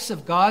context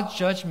of God's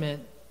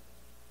judgment,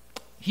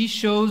 he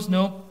shows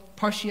no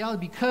partiality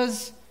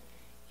because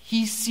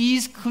he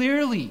sees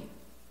clearly.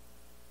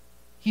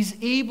 He's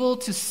able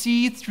to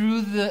see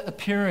through the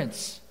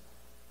appearance.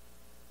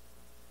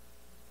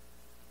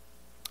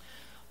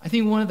 I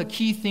think one of the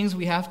key things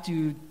we have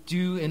to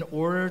do in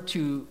order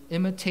to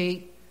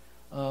imitate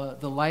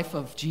the life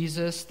of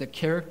Jesus, the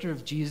character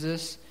of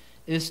Jesus,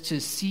 is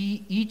to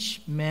see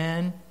each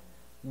man,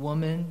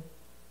 woman,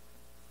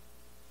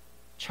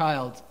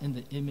 child in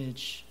the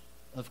image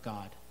of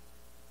God.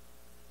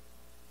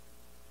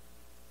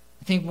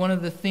 I think one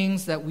of the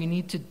things that we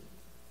need to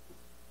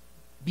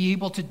be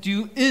able to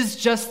do is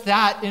just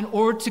that in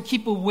order to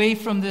keep away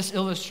from this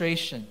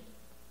illustration.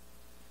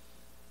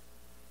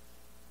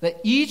 That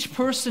each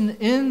person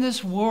in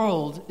this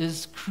world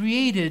is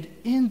created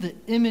in the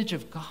image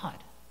of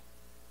God,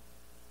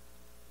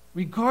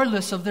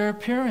 regardless of their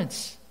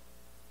appearance.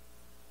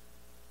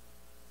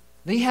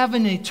 They have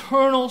an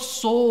eternal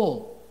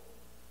soul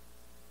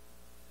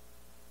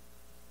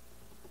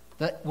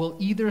that will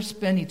either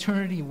spend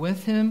eternity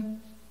with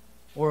him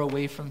or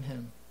away from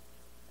him.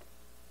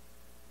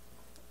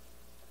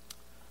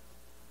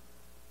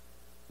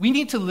 We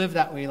need to live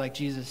that way like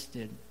Jesus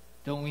did,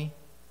 don't we?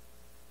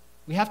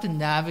 We have to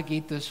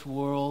navigate this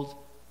world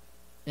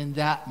in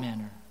that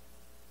manner.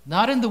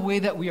 Not in the way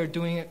that we are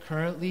doing it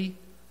currently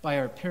by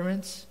our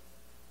appearance.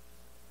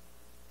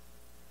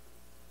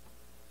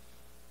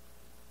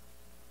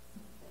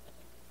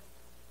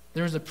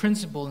 There's a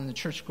principle in the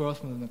church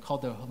growth movement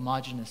called the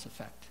homogeneous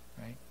effect,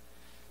 right?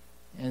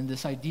 And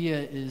this idea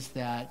is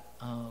that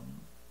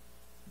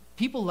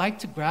people like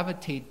to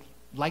gravitate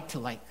like to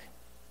like.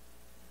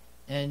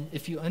 And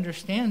if you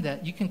understand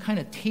that, you can kind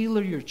of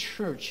tailor your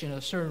church in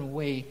a certain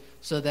way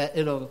so that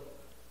it'll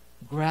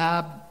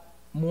grab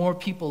more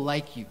people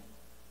like you.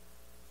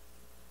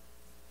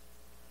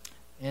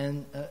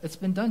 And it's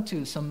been done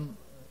to some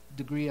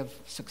degree of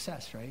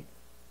success, right?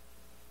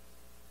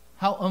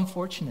 How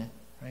unfortunate,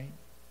 right,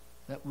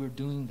 that we're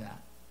doing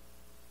that.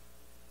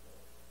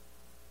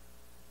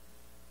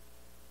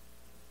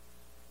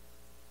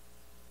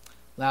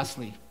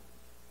 Lastly,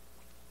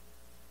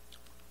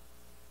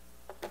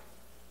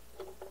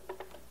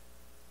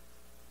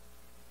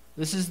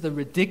 this is the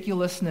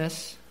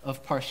ridiculousness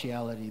of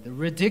partiality. The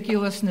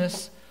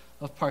ridiculousness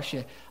of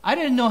partiality. I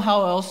didn't know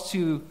how else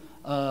to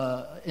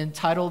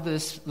entitle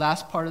this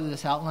last part of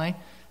this outline.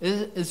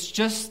 It's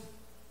just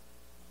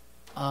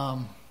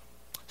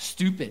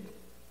stupid.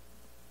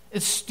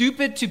 It's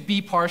stupid to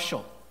be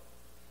partial.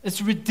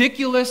 It's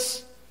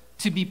ridiculous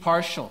to be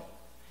partial.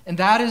 And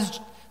that is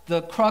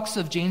the crux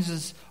of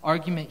James's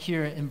argument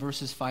here in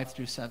verses 5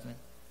 through 7.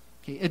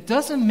 Okay, it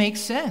doesn't make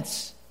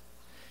sense.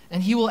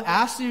 And he will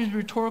ask these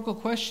rhetorical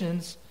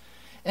questions.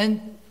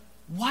 And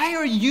why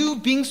are you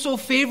being so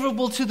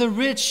favorable to the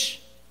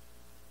rich?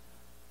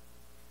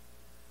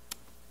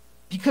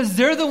 Because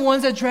they're the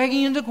ones that drag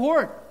you into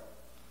court.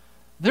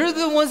 They're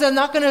the ones that are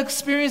not going to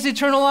experience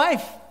eternal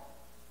life.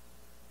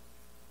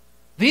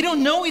 They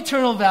don't know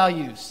eternal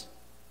values.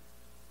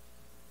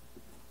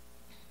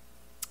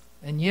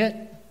 And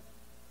yet,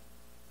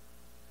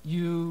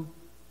 you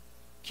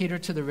cater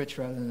to the rich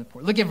rather than the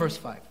poor. Look at verse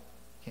 5.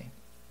 Okay.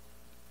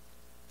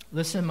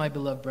 Listen, my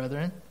beloved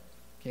brethren.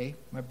 Okay,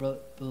 my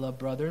beloved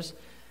brothers.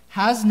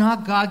 Has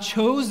not God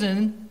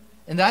chosen,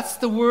 and that's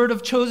the word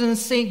of chosen,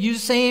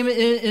 used same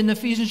in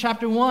Ephesians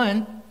chapter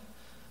 1,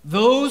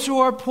 those who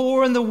are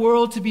poor in the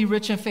world to be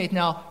rich in faith.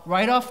 Now,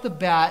 right off the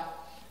bat,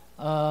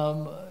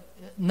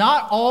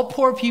 not all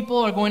poor people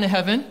are going to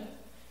heaven.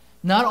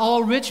 Not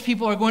all rich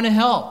people are going to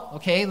hell.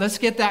 Okay, let's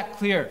get that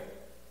clear.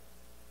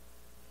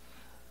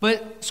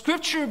 But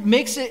Scripture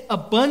makes it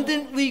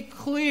abundantly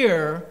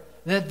clear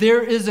that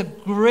there is a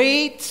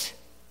great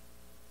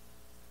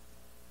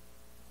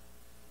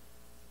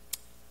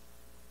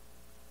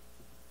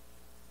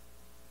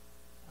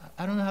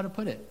I don't know how to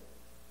put it.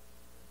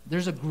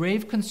 There's a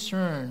grave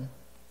concern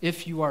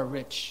if you are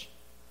rich.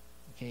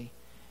 Okay?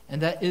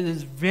 And that it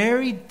is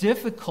very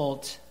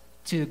difficult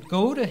to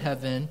go to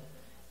heaven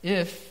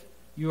if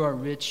you are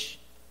rich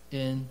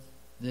in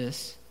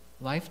this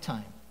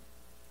lifetime.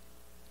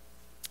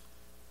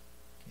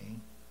 Okay.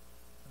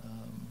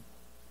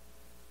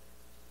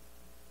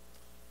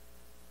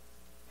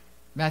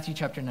 Matthew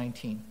chapter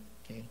 19.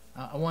 Okay.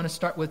 I want to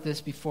start with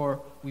this before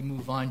we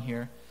move on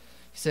here.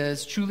 He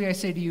says, truly I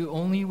say to you,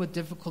 only with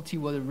difficulty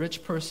will a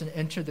rich person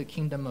enter the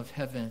kingdom of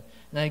heaven.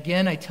 And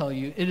again I tell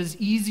you, it is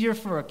easier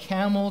for a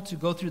camel to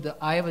go through the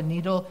eye of a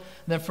needle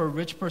than for a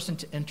rich person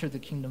to enter the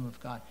kingdom of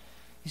God.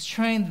 He's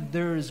trying,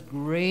 there is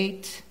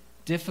great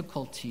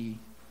difficulty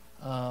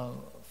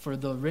for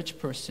the rich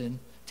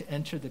person to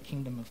enter the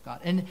kingdom of God.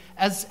 And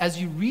as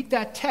you read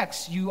that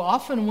text, you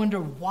often wonder,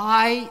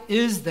 why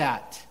is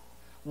that?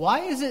 Why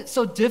is it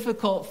so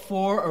difficult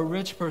for a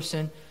rich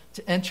person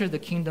to enter the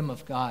kingdom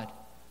of God?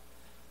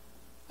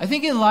 I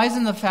think it lies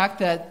in the fact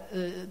that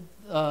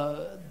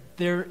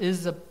there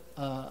is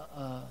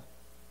a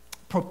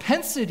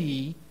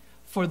propensity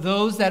for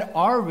those that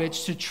are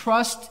rich to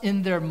trust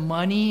in their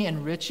money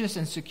and riches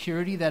and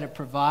security that it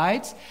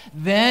provides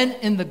than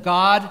in the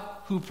God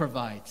who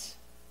provides.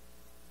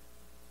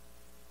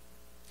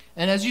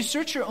 And as you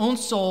search your own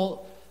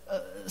soul,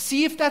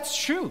 see if that's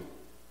true.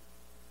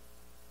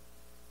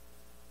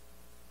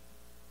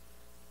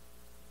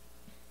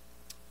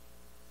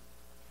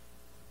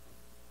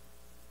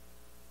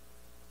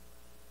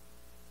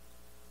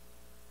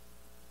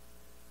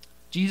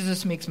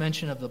 Jesus makes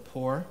mention of the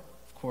poor,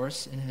 of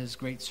course, in his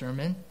great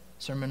sermon,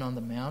 Sermon on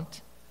the Mount,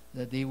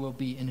 that they will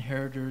be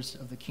inheritors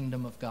of the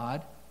kingdom of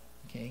God.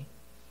 Okay.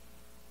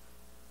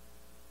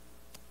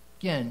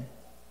 Again,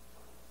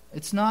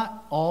 it's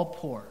not all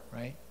poor,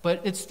 right? But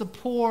it's the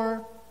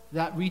poor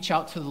that reach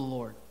out to the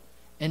Lord.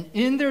 And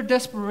in their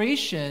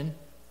desperation,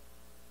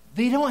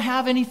 they don't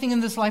have anything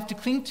in this life to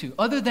cling to,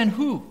 other than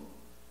who?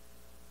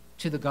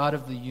 To the God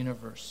of the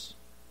universe.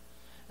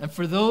 And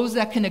for those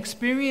that can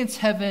experience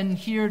heaven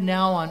here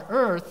now on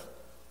earth,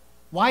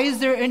 why is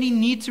there any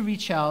need to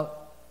reach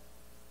out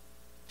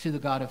to the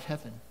God of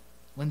heaven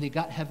when they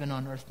got heaven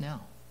on earth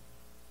now?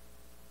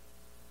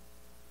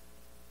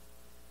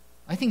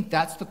 I think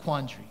that's the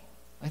quandary.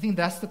 I think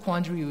that's the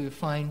quandary we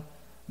find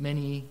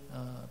many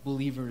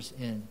believers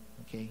in.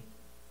 Okay.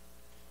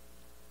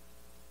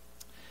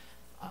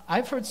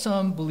 I've heard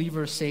some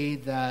believers say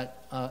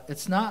that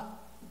it's not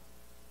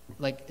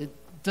like it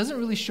doesn't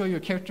really show your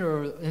character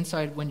or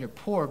inside when you're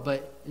poor,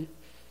 but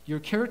your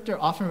character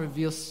often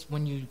reveals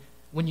when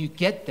you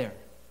get there,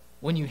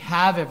 when you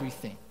have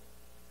everything.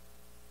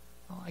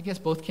 Well, I guess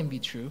both can be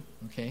true,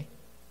 okay?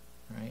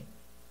 All right.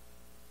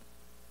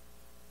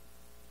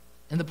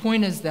 And the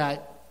point is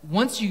that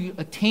once you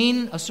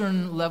attain a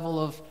certain level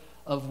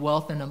of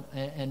wealth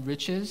and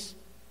riches,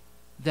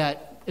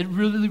 that it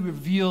really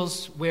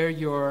reveals where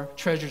your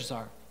treasures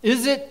are.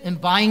 Is it in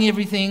buying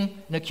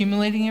everything and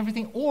accumulating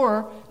everything,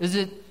 or is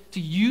it to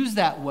use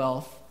that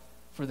wealth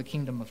for the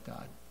kingdom of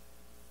God?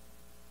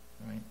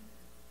 All right.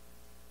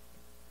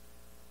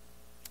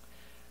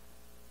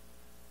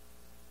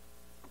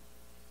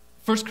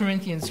 First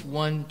Corinthians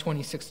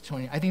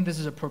 1:26-20. I think this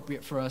is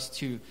appropriate for us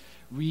to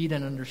read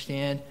and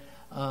understand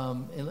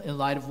in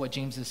light of what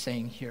James is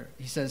saying here.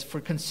 He says, "For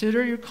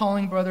consider your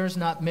calling, brothers.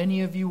 Not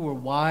many of you were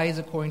wise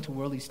according to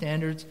worldly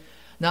standards.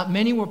 Not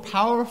many were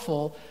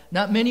powerful.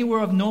 Not many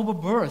were of noble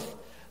birth.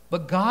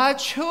 But God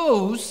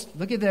chose,"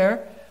 look at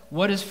there,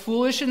 "what is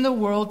foolish in the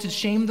world to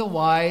shame the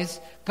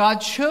wise. God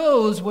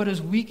chose what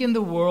is weak in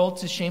the world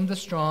to shame the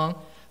strong.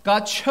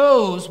 God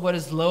chose what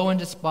is low and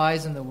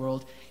despised in the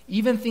world,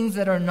 even things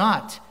that are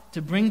not,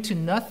 to bring to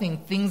nothing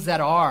things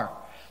that are,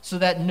 so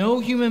that no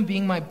human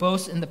being might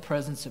boast in the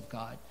presence of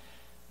God."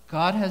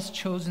 God has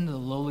chosen the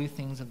lowly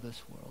things of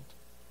this world,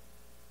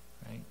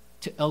 right,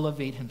 to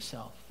elevate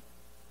himself.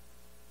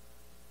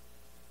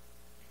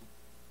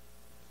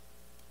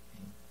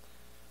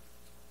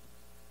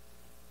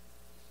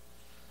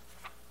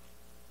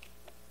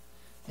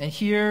 And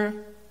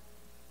here,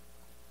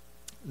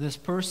 this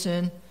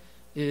person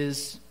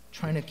is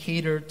trying to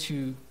cater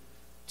to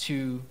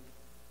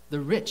the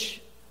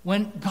rich,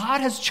 when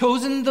God has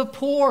chosen the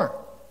poor.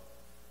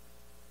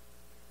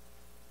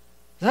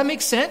 Does that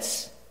make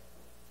sense?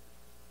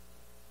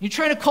 You're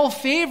trying to call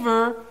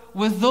favor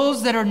with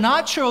those that are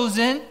not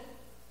chosen,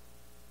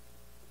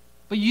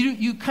 but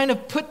you kind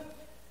of put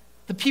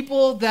the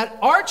people that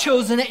are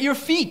chosen at your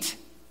feet.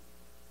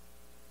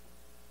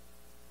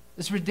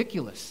 It's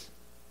ridiculous.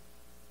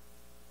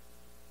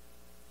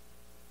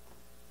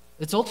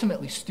 It's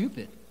ultimately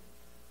stupid.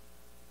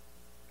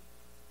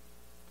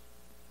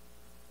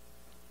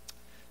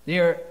 They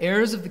are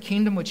heirs of the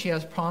kingdom which he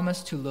has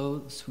promised to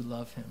those who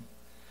love him.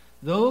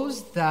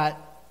 Those that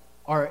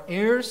are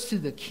heirs to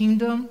the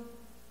kingdom,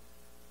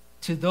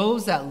 to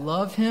those that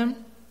love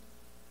him,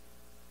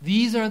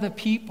 these are the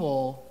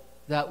people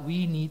that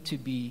we need to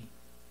be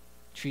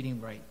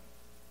treating right.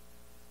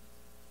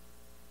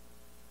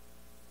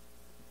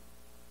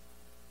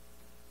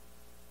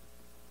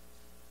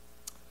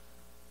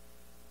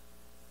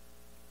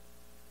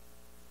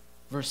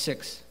 Verse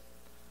 6,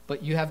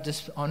 "But you have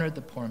dishonored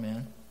the poor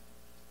man."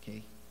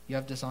 Okay, you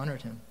have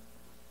dishonored him.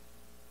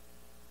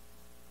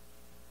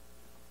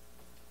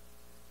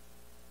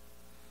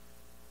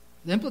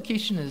 The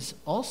implication is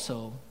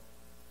also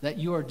that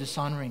you are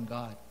dishonoring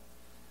God.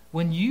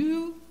 When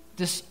you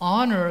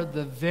dishonor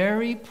the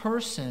very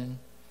person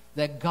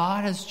that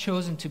God has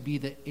chosen to be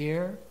the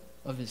heir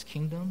of his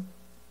kingdom,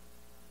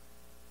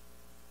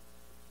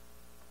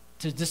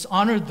 to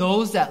dishonor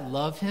those that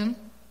love him,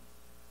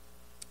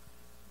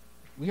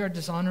 we are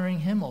dishonoring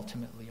him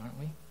ultimately, aren't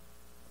we?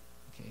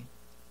 Okay.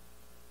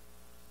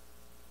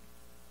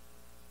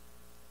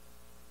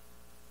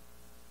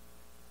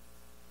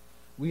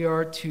 We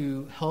are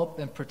to help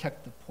and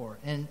protect the poor.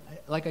 And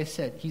like I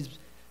said,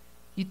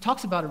 he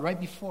talks about it right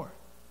before.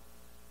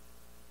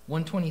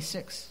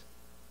 126.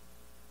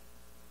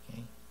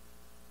 Okay.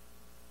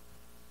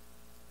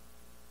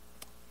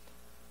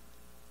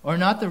 "Are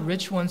not the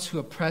rich ones who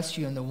oppress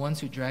you and the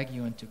ones who drag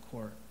you into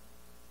court?"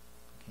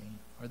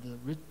 Are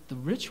the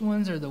rich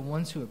ones are the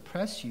ones who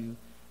oppress you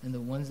and the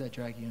ones that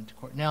drag you into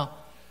court. Now,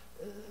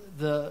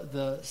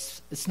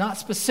 it's not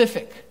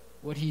specific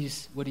what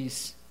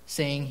he's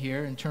saying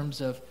here in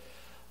terms of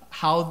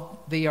how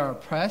they are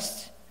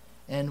oppressed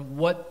and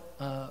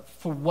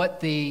for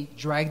what they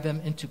drag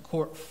them into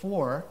court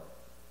for.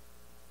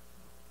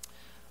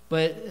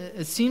 But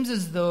it seems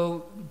as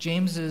though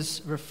James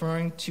is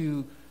referring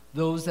to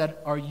those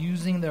that are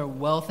using their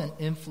wealth and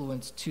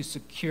influence to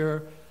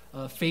secure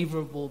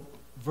favorable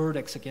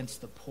verdicts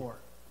against the poor,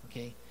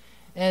 okay?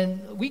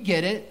 And we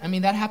get it. I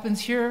mean, that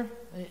happens here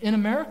in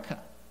America,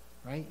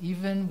 right?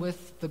 Even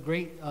with the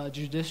great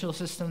judicial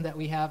system that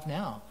we have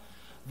now.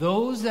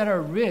 Those that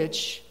are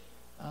rich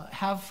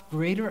have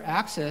greater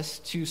access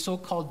to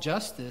so-called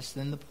justice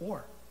than the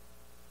poor.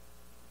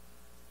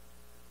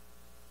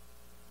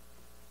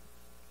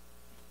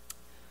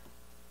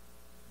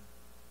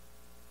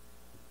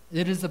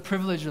 It is the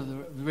privilege of the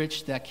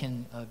rich that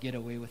can get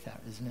away with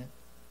that, isn't it?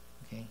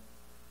 Okay.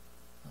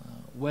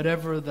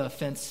 Whatever the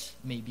offense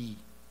may be,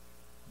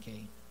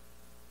 okay.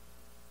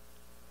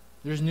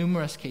 There's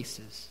numerous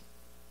cases,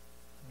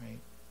 right?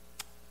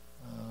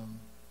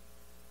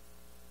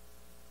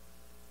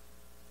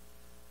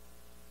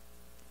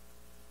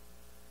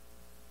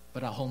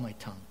 But I'll hold my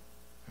tongue,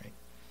 right?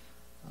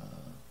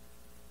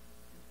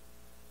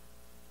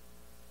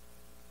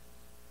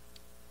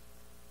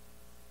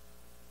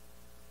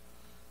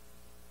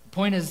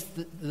 point is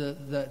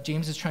that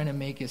James is trying to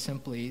make is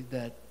simply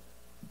that,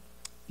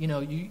 you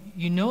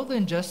know the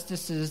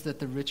injustices that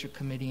the rich are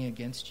committing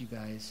against you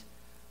guys,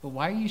 but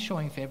why are you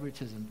showing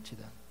favoritism to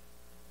them?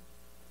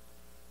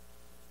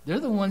 They're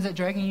the ones that are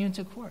dragging you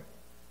into court.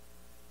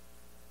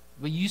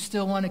 But you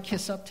still want to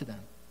kiss up to them.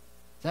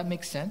 Does that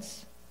make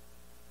sense?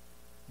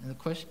 And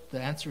the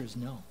answer is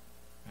no,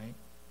 right?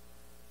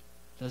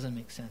 Doesn't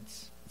make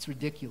sense. It's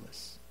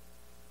ridiculous,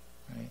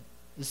 right?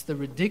 It's the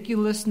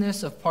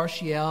ridiculousness of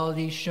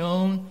partiality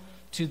shown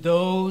to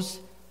those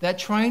that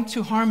trying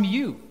to harm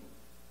you.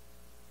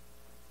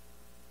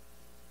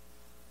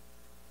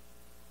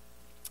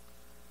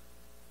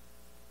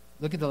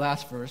 Look at the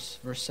last verse,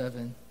 verse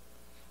 7.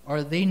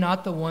 Are they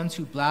not the ones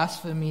who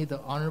blaspheme the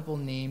honorable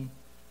name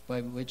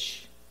by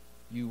which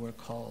you were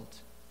called?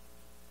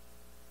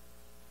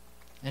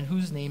 And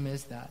whose name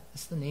is that?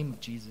 It's the name of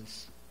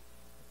Jesus.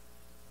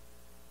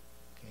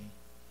 Okay.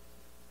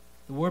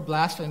 The word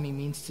blasphemy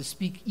means to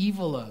speak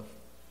evil of,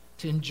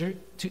 to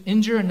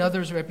injure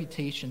another's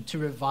reputation, to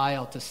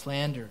revile, to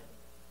slander.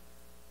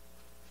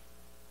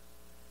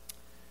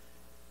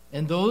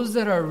 And those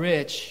that are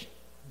rich,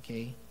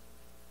 okay,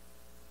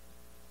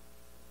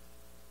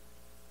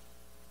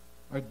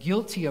 are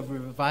guilty of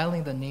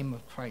reviling the name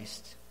of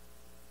Christ.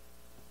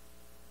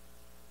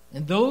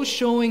 And those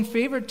showing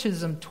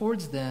favoritism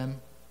towards them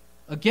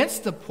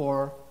against the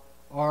poor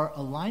are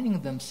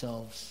aligning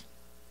themselves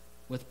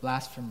with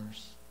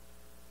blasphemers.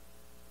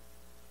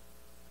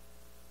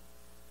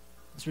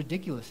 It's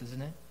ridiculous,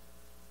 isn't it?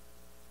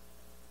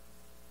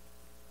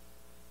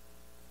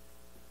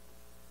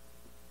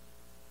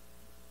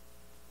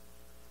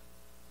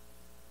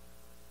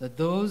 That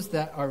those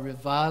that are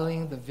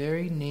reviling the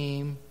very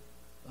name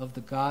of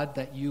the God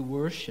that you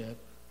worship,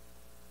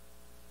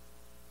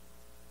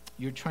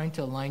 you're trying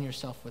to align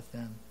yourself with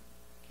them.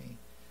 Okay?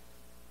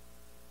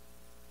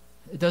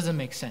 It doesn't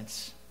make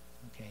sense.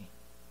 Okay?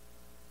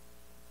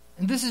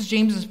 And this is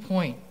James's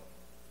point,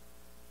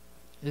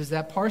 is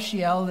that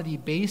partiality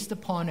based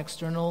upon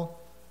external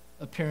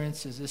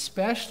appearances,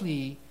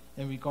 especially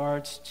in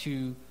regards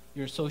to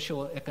your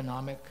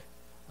socioeconomic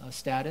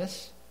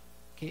status,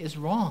 okay, is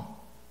wrong.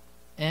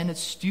 And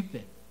it's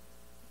stupid.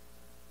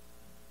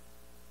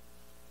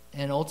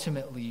 And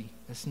ultimately,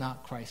 it's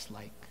not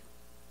Christ-like.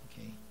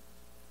 Okay?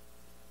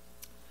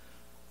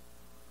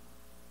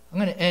 I'm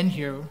going to end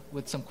here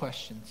with some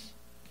questions.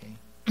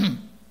 Okay?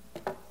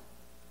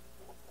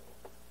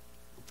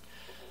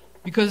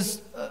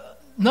 Because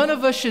none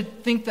of us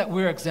should think that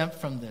we're exempt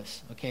from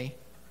this. Okay?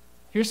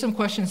 Here's some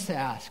questions to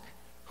ask.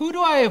 Who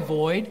do I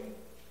avoid?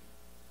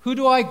 Who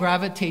do I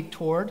gravitate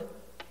toward?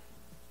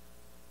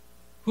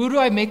 Who do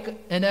I make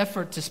an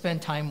effort to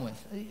spend time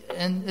with?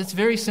 And it's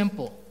very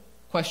simple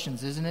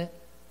questions, isn't it?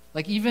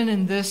 Like even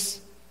in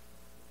this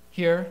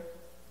here,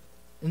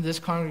 in this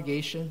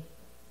congregation,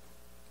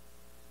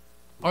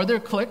 are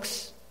there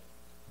cliques?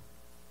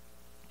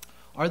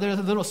 Are there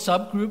little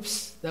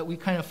subgroups that we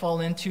kind of fall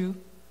into?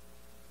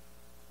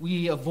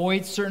 We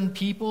avoid certain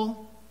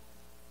people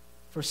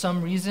for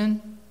some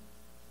reason.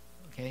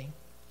 Okay.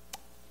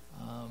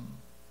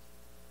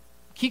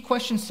 Key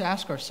questions to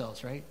ask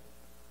ourselves, right?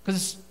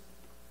 Because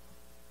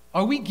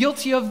are we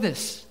guilty of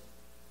this?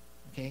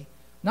 Okay.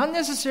 Not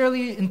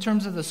necessarily in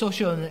terms of the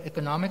social and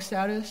economic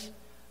status,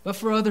 but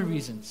for other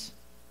reasons.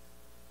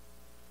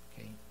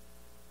 Okay.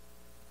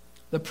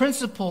 The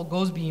principle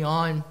goes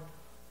beyond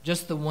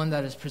just the one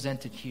that is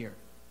presented here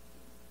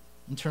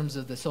in terms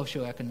of the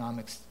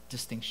socioeconomic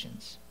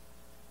distinctions.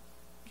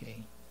 Okay.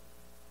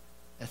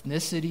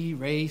 Ethnicity,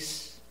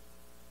 race,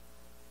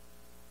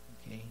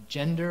 okay,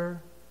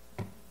 gender,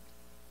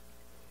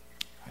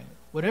 right.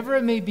 Whatever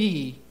it may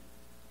be,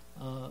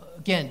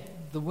 again,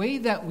 the way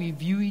that we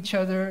view each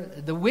other,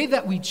 the way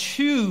that we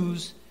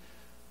choose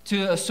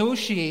to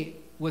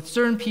associate with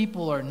certain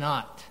people or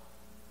not,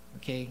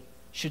 okay,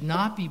 should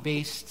not be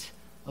based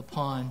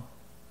upon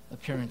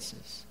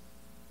appearances.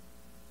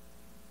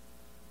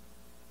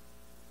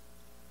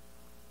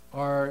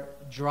 Our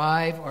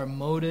drive, our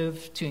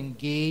motive to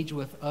engage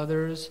with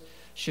others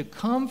should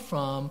come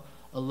from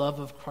a love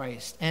of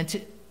Christ and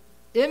to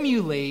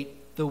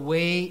emulate the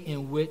way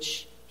in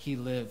which he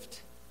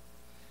lived.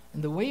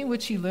 And the way in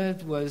which he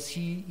lived was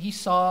he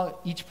saw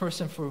each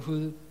person for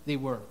who they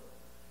were.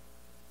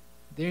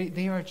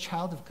 They are a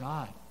child of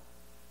God.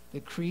 They're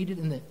created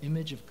in the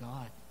image of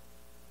God.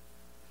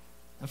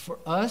 And for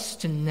us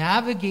to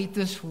navigate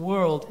this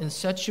world in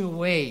such a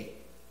way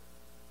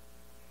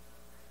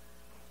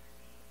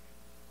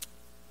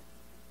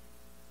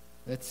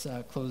let's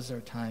close our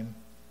time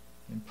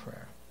in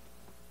prayer.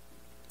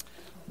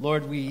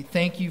 Lord, we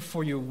thank you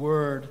for your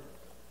word.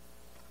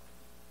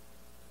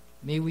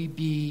 May we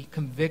be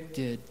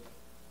convicted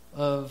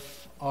of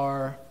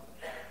our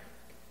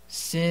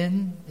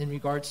sin in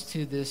regards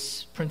to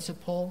this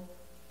principle,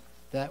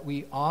 that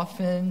we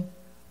often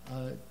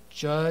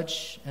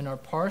judge and are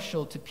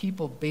partial to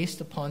people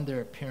based upon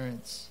their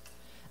appearance.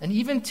 And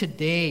even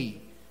today,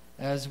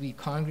 as we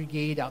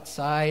congregate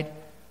outside,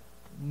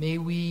 may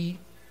we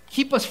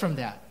keep us from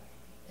that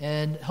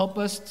and help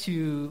us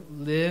to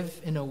live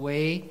in a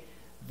way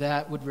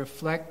that would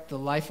reflect the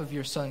life of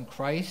your Son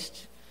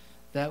Christ,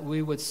 that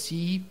we would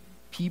see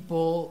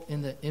people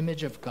in the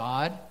image of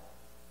God,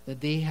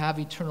 that they have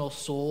eternal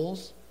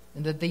souls,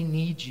 and that they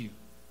need you.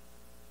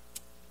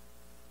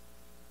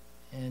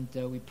 And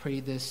we pray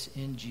this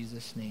in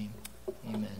Jesus' name. Amen.